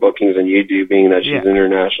lot more bookings than you do, being that she's an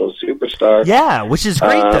international superstar. Yeah, which is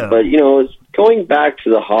great, though. But, going back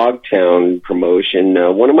to the Hogtown promotion,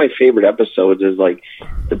 one of my favorite episodes is, like,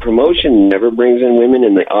 the promotion never brings in women,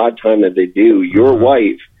 and the odd time that they do, your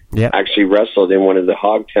wife actually wrestled in one of the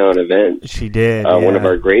Hogtown events. She did, one of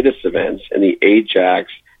our greatest events, in the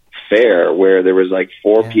Ajax Fair, where there was like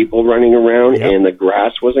 4 people running around and the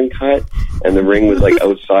grass wasn't cut and the ring was like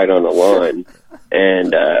outside on the lawn,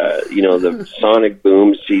 and the Sonic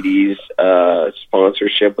Boom CDs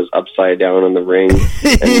sponsorship was upside down on the ring,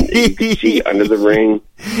 and you could see under the ring,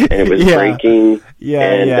 and it was breaking.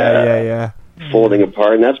 folding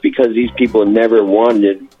apart, and that's because these people never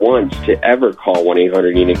wanted once to ever call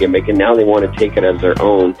 1-800-NEED-A-GIMMICK, and now they want to take it as their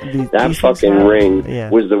own. That fucking ring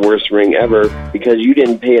was the worst ring ever because you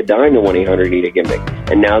didn't pay a dime to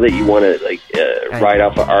 1-800-NEED-A-GIMMICK, and now that you want to ride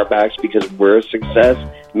off of our backs because we're a success,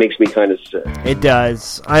 it makes me kind of sick. It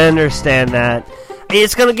does. I understand that.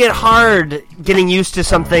 It's going to get hard getting used to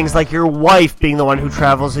some things like your wife being the one who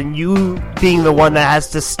travels and you being the one that has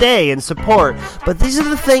to stay and support. But these are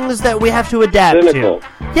the things that we have to adapt to.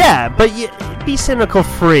 Yeah, but be cynical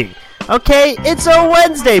free. Okay? It's a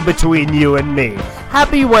Wednesday between you and me.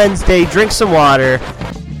 Happy Wednesday. Drink some water.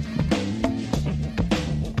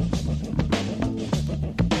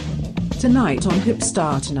 Tonight on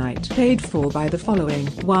Hipstar Tonight, paid for by the following: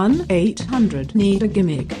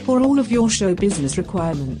 1-800-NEED-A-GIMMICK for all of your show business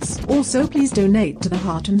requirements. Also, please donate to the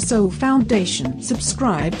Heart and Soul Foundation.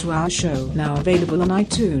 Subscribe to our show, now available on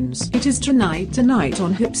iTunes. It is Tonight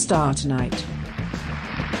on Hipstar Tonight.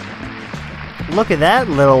 Look at that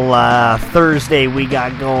little Thursday we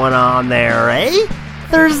got going on there, eh?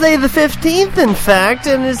 Thursday the 15th, in fact,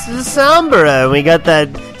 and it's December. We got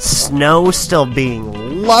that snow still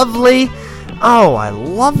being lovely. Oh, I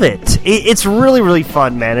love it. It's really, really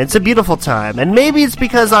fun, man. It's a beautiful time. And maybe it's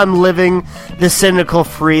because I'm living the cynical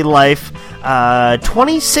free life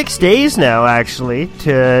 26 days now, actually,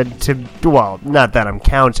 well, not that I'm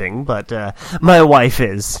counting, but my wife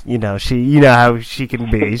is, you know how she can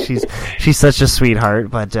be. She's such a sweetheart,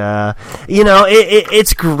 but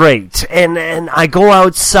it's great. And I go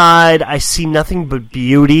outside, I see nothing but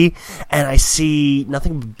beauty, and I see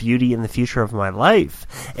nothing but beauty in the future of my life.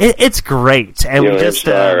 It's great. And we just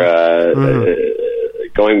going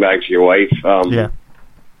back to your wife, yeah.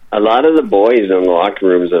 A lot of the boys in the locker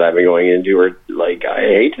rooms that I've been going into are like, I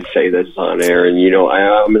hate to say this on air, and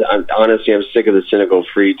I'm honestly, I'm sick of the cynical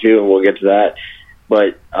free too, and we'll get to that.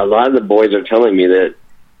 But a lot of the boys are telling me that,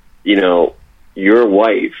 your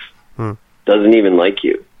wife doesn't even like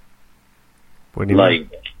you. What do you mean?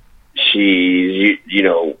 She's,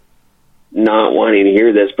 not wanting to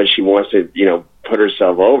hear this, but she wants to, put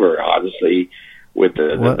herself over, obviously, with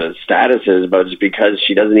the statuses, but it's because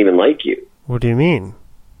she doesn't even like you. What do you mean?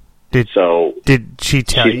 Did she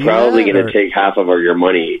tell you? She's probably going to take half of your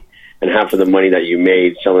money, and half of the money that you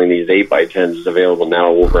made selling these 8x10s is available now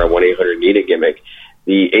over at 1-800-NEED-A-GIMMICK.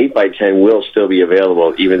 The 8x10 will still be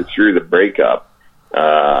available even through the breakup.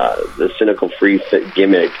 The cynical free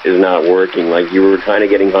gimmick is not working. Like, you were kind of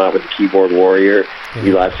getting hot with the Keyboard Warrior. Yeah.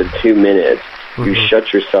 You lasted 2 minutes. Mm-hmm. You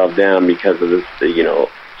shut yourself down because of this,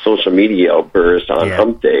 social media outburst on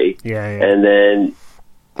Hump Day. Yeah. And then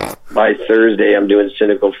by Thursday, I'm doing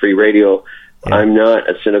cynical free radio. Yeah. I'm not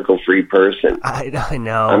a cynical free person. I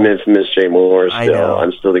know. I'm infamous Jay Moore still.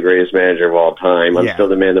 I'm still the greatest manager of all time. I'm still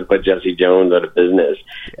the man that put Jesse Jones out of business.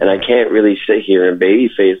 Yeah. And I can't really sit here and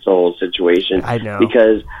babyface the whole situation. I know.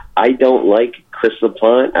 Because I don't like Chris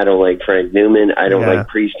LaPlante. I don't like Frank Newman. I don't like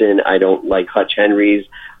Prieston. I don't like Hutch Henrys.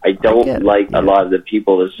 I don't like a lot of the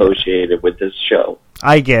people associated with this show.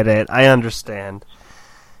 I get it. I understand.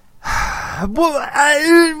 Well,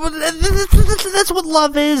 that's what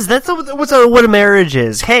love is. That's what a marriage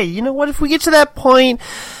is. Hey, you know what? If we get to that point,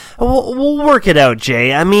 we'll work it out,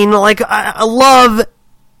 Jay. I mean, love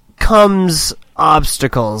comes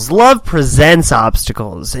obstacles. Love presents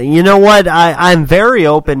obstacles. And you know what? I'm very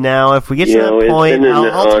open now. If we get to that point, it's been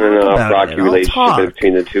an on and off rocky relationship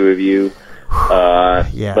between the two of you.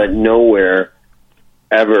 But nowhere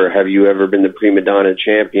ever have you ever been the prima donna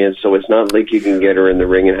champion, so it's not like you can get her in the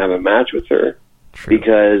ring and have a match with her. True.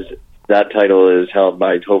 Because that title is held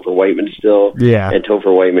by Topher Whiteman still, and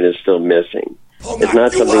Topher Whiteman is still missing. It's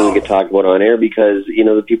not something we could talk about on air because,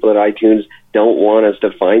 the people at iTunes don't want us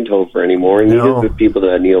to find Topher anymore, and neither do the people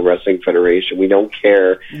at Neo Wrestling Federation. We don't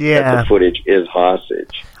care that the footage is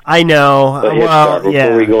hostage. I know. But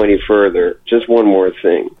before we go any further, just one more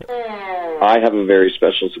thing. I have a very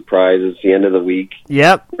special surprise. It's the end of the week.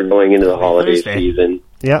 Yep. We're going into the holiday season.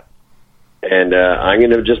 Yep. And I'm going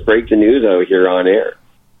to just break the news out here on air.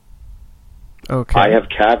 Okay. I have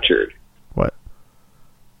captured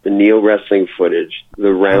the Neo Wrestling footage,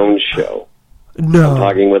 the round show. No. I'm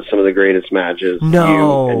talking about some of the greatest matches.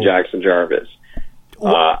 You and Jackson Jarvis.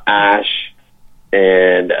 Ash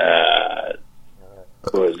and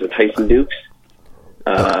what was it, Tyson Dukes?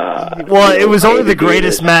 It was only the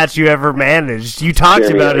greatest match you ever managed. You talked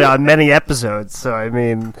about it on many episodes, so I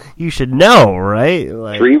mean, you should know, right?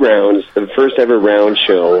 3 rounds, the first ever round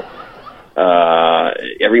show.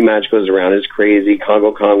 Every match goes around. It's crazy.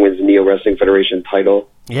 Congo Kong wins the Neo Wrestling Federation title.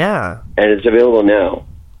 Yeah. And it's available now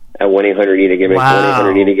at 1-800-NEED-A-GIMMICK,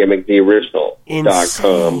 1-800-NEED-A-GIMMICK, the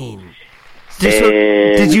original.com.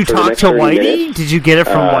 Did you talk to Whitey? Did you get it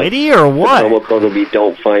from Whitey or what? The promo code will be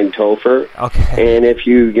Don't Find Topher. Okay. And if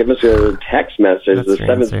you give us a text message, the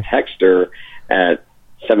seventh texter at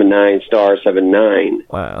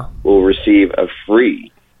 79*79 will receive a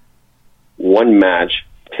free one match.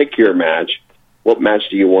 Pick your match. What match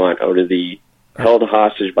do you want out of the Held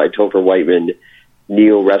Hostage by Topher Whiteman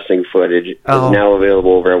Neo wrestling footage is now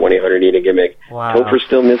available over at 1-800-NEED-A-GIMMICK. Wow. Topher's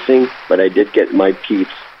still missing, but I did get my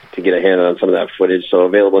peeps to get a hand on some of that footage, so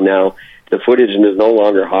available now. The footage is no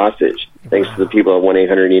longer hostage, thanks to the people at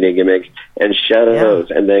 1-800-NEED-A-GIMMICK. And shout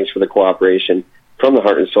out and thanks for the cooperation from the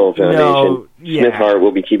Heart and Soul Foundation. Smith Heart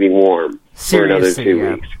will be keeping warm for another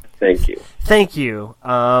 2 weeks. Thank you. Thank you.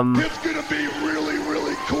 It's going to be really,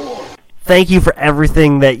 really cool. Thank you for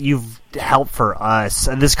everything that you've helped for us.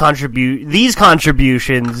 These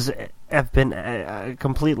contributions have been a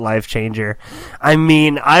complete life changer. I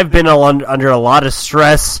mean, I've been under a lot of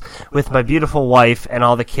stress with my beautiful wife and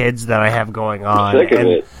all the kids that I have going on. I'm sick of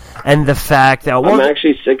it. And the fact that I'm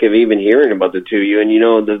actually sick of even hearing about the two of you. And you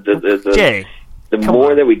know, Jay, the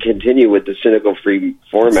more that we continue with the Cynical Free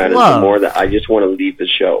format, is the more that I just want to leave the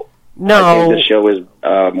show. No, I think the show is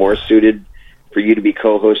more suited for you to be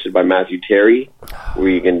co-hosted by Matthew Terry, where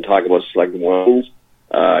you can talk about select ones.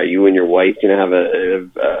 You and your wife can have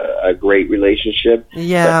a great relationship.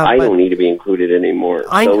 Yeah, but I don't need to be included anymore.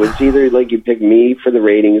 So it's either like you pick me for the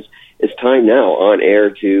ratings. It's time now on air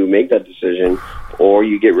to make that decision, or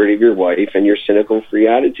you get rid of your wife and your cynical free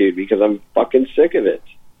attitude, because I'm fucking sick of it.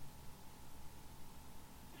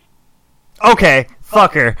 Okay,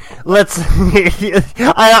 fuck her. Let's...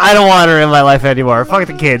 I don't want her in my life anymore. Fuck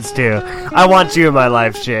the kids, too. I want you in my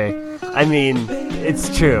life, Jay. I mean,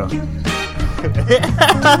 it's true.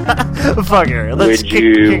 Fuck her. Let's would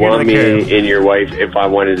you want me in your wife if I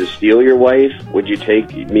wanted to steal your wife? Would you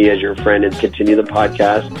take me as your friend and continue the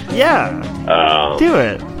podcast? Yeah. Do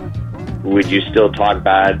it. Would you still talk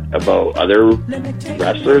bad about other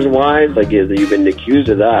wrestlers' wives? Like, you've been accused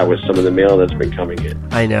of that with some of the mail that's been coming in.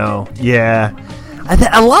 I know. Yeah.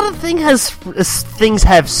 A lot of things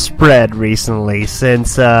have spread recently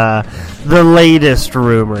since the latest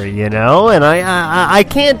rumor, you know? And I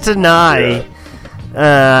can't deny...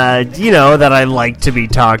 that I like to be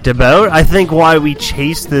talked about. I think why we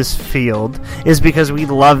chase this field is because we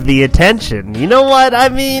love the attention. You know what? I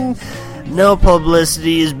mean, no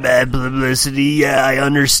publicity is bad publicity. Yeah, I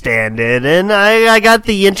understand it. And I got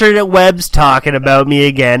the internet webs talking about me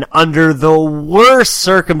again under the worst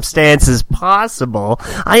circumstances possible.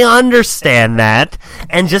 I understand that.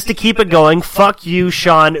 And just to keep it going, fuck you,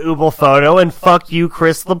 Sean Ubelphoto, and fuck you,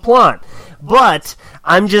 Chris LaPlante. But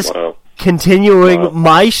I'm just... continuing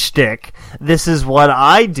my shtick. This is what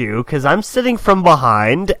I do, because I'm sitting from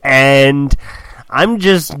behind, and I'm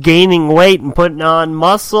just gaining weight and putting on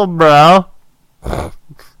muscle, bro.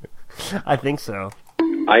 I think so.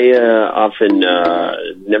 I often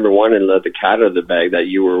never wanted to let the cat out of the bag that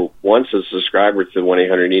you were once a subscriber to the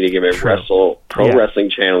 1-800-NEED-A-GIMMICK Pro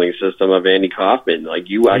Wrestling channeling system of Andy Kaufman. Like,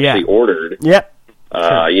 you actually ordered. Yep.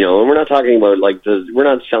 And we're not talking about we're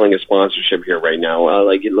not selling a sponsorship here right now.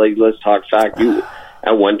 Let's talk fact. You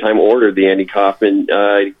at one time ordered the Andy Kaufman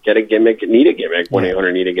Get a Gimmick, Need a Gimmick,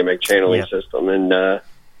 1-800-NEED-A-GIMMICK channeling system, and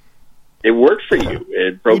it worked for you.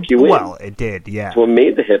 It broke you in. Well, it did. Yeah. So it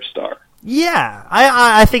made the hip star. Yeah,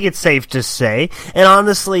 I think it's safe to say. And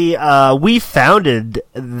honestly, we founded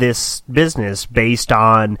this business based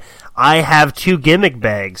on I have two gimmick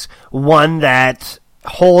bags, one that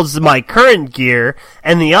holds my current gear,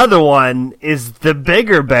 and the other one is the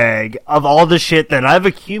bigger bag of all the shit that I've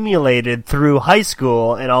accumulated through high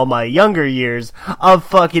school and all my younger years of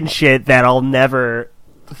fucking shit that I'll never,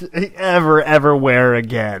 ever wear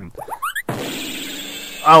again.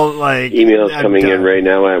 Emails coming in right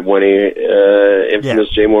now at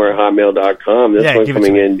infamousjmore@hotmail.com. This one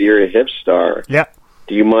coming in, Dear Hipstar. Yeah.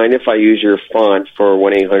 Do you mind if I use your font for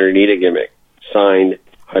 1-800-NEED-A-GIMMICK? Signed,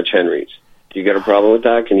 Hutch Henrys. Do you got a problem with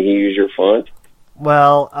that? Can he use your font?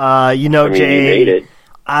 Well, Jay, you made it.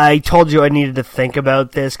 I told you I needed to think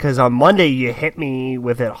about this because on Monday you hit me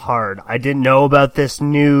with it hard. I didn't know about this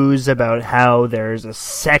news about how there's a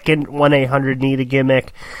second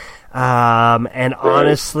 1-800-NEED-A-GIMMICK. And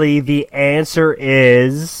honestly, the answer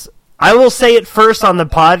is... I will say it first on the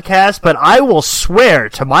podcast, but I will swear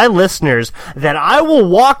to my listeners that I will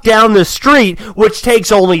walk down the street, which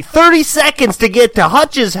takes only 30 seconds to get to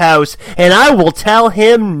Hutch's house, and I will tell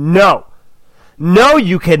him no. No,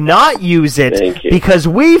 you cannot use it because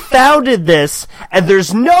we founded this, and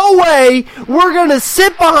there's no way we're going to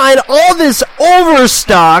sit behind all this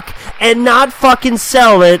overstock and not fucking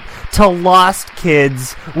sell it to lost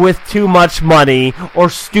kids with too much money or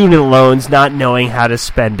student loans not knowing how to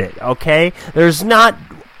spend it, okay? There's not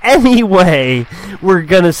any way we're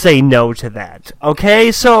gonna say no to that,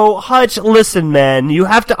 okay? So, Hutch, listen, man, you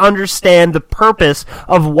have to understand the purpose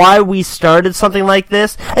of why we started something like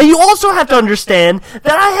this, and you also have to understand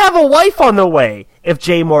that I have a wife on the way. If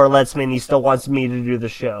Jay Moore lets me and he still wants me to do the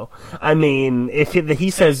show. I mean, if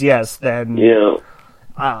he says yes, then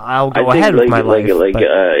I'll go ahead with my life.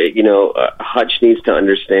 Hutch needs to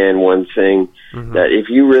understand one thing, that if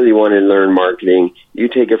you really want to learn marketing, you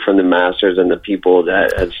take it from the masters and the people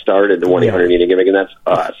that have started the 1-800-NEED-A-GIMMICK, and that's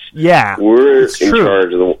us. Yeah, we're in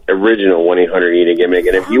charge of the original 1-800-NEED-A-GIMMICK,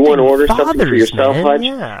 and if you want to order something for yourself, Hutch,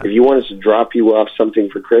 if you want us to drop you off something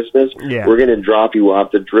for Christmas, we're going to drop you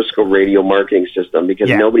off the Driscoll radio marketing system, because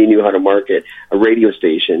nobody knew how to market a radio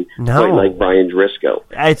station quite like Brian Driscoll.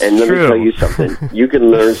 It's and let true. me tell you something. You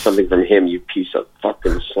can learn something from him, you piece of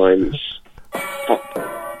fucking slime.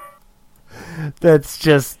 That's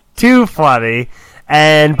just too funny,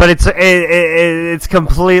 but it's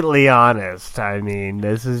completely honest. I mean,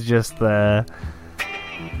 this is just the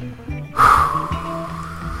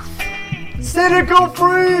cynical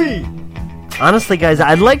free. Honestly, guys,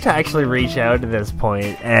 I'd like to actually reach out to this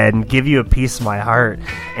point and give you a piece of my heart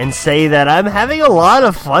and say that I'm having a lot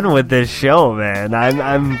of fun with this show, man.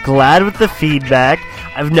 I'm glad with the feedback.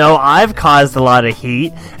 I've caused a lot of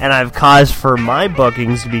heat, and I've caused for my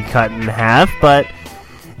bookings to be cut in half, but,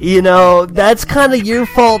 that's kind of your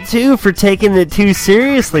fault, too, for taking it too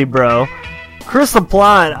seriously, bro. Chris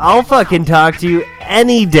LaPlante, I'll fucking talk to you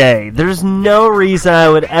any day. There's no reason I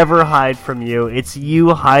would ever hide from you. It's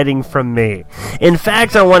you hiding from me. In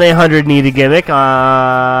fact, on 1-800-NEED-A-GIMMICK,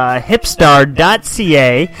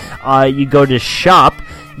 hipstar.ca, you go to shop,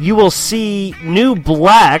 you will see new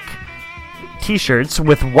black t-shirts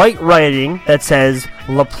with white writing that says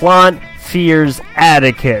LaPlante Fears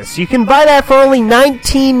Atticus. You can buy that for only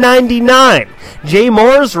 $19.99. Jay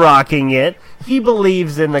Moore's rocking it. He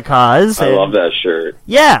believes in the cause. I love that shirt.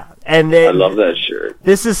 Yeah. And I love that shirt.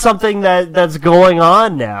 This is something that's going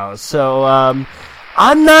on now. So I'm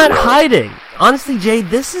not hiding. Honestly, Jay,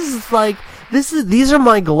 these are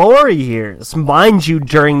my glory years. Mind you,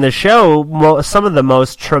 during the show, some of the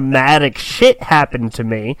most traumatic shit happened to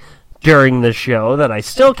me during the show that I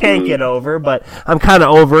still can't get over, but I'm kind of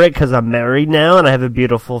over it because I'm married now and I have a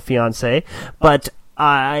beautiful fiance. But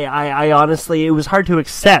I honestly, it was hard to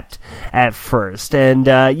accept at first. And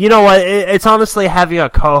you know what? It's honestly having a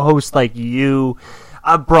co-host like you,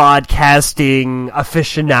 a broadcasting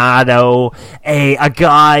aficionado, a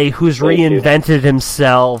guy who's reinvented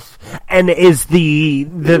himself, and is the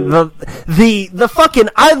fucking,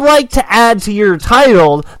 I'd like to add to your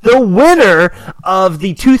title, the winner of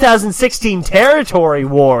the 2016 Territory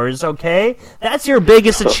Wars, okay? That's your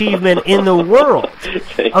biggest achievement in the world,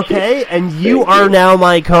 okay? And you are now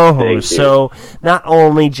my co-host, so not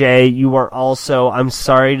only, Jay, you are also, I'm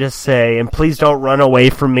sorry to say, and please don't run away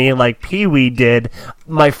from me like Pee-wee did,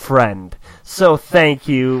 my friend. So thank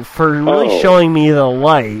you for really showing me the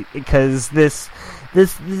light, because this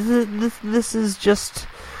is just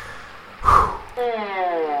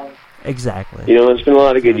exactly. It's been a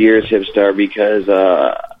lot of good years, Hipstar, because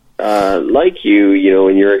like you,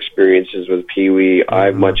 in your experiences with Pee-wee,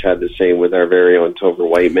 I've much had the same with our very own Topher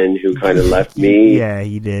Whiteman, who kind of left me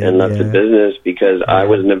he did, and left the business because I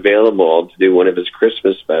wasn't available to do one of his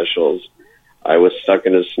Christmas specials. I was stuck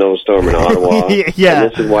in a snowstorm in Ottawa. And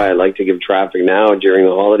this is why I like to give traffic now during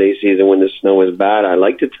the holiday season when the snow is bad. I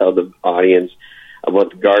like to tell the audience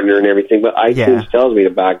about the gardener and everything, but iTunes tells me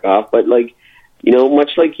to back off. But,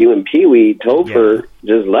 much like you and Pee-wee, Topher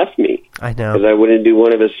just left me. I know. Because I wouldn't do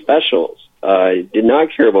one of his specials. Did not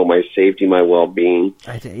care about my safety, my well-being.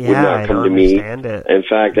 Would not come to me. In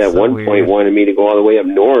fact, at one point, wanted me to go all the way up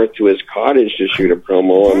north to his cottage to shoot a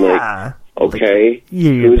promo. I'm like, okay,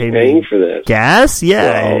 who's paying for this? Gas?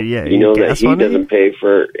 Well, you know that he doesn't pay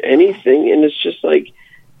for anything, and it's just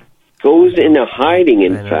goes into hiding,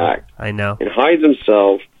 in fact. I know. And hides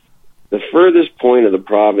himself the furthest point of the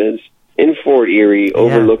province in Fort Erie,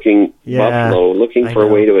 overlooking Buffalo, looking for a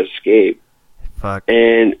way to escape. Fuck.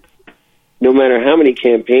 And no matter how many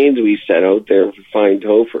campaigns we set out there to find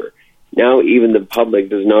Topher, now even the public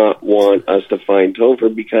does not want us to find Topher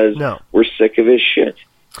because we're sick of his shit.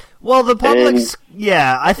 Well, the public's,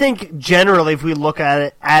 I think generally if we look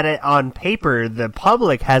at it on paper, the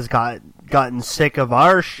public has gotten sick of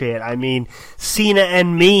our shit. I mean, Cena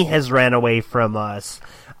and Me has ran away from us.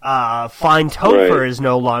 Fine Topher is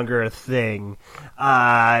no longer a thing.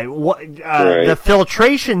 The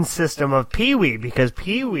filtration system of Pee-wee, because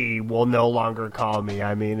Pee-wee will no longer call me.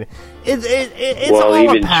 I mean, it's all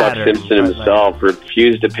even a pattern. Chuck Simpson himself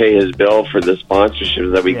refused to pay his bill for the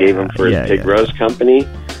sponsorships that we gave him for his pig roast company.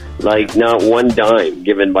 Like, not one dime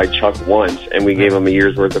given by Chuck once, and we gave him a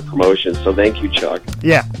year's worth of promotion. So thank you, Chuck.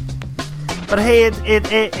 Yeah. But hey,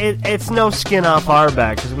 it's no skin off our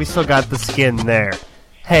back, because we still got the skin there.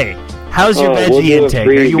 Hey, how's your veggie intake?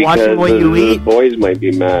 Are you watching what you eat? The boys might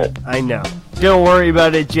be mad. I know. Don't worry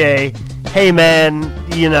about it, Jay. Hey, man,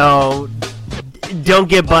 don't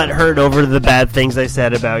get butthurt over the bad things I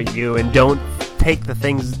said about you, and don't take the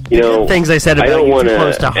things I said about you too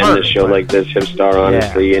close to heart. I don't want to end the show like this, Hipstar,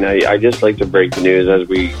 honestly, and I just like to break the news as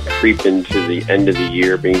we creep into the end of the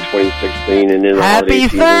year, being 2016, and in the Happy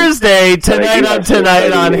Thursday! Tonight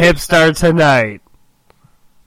on Hipstar Tonight.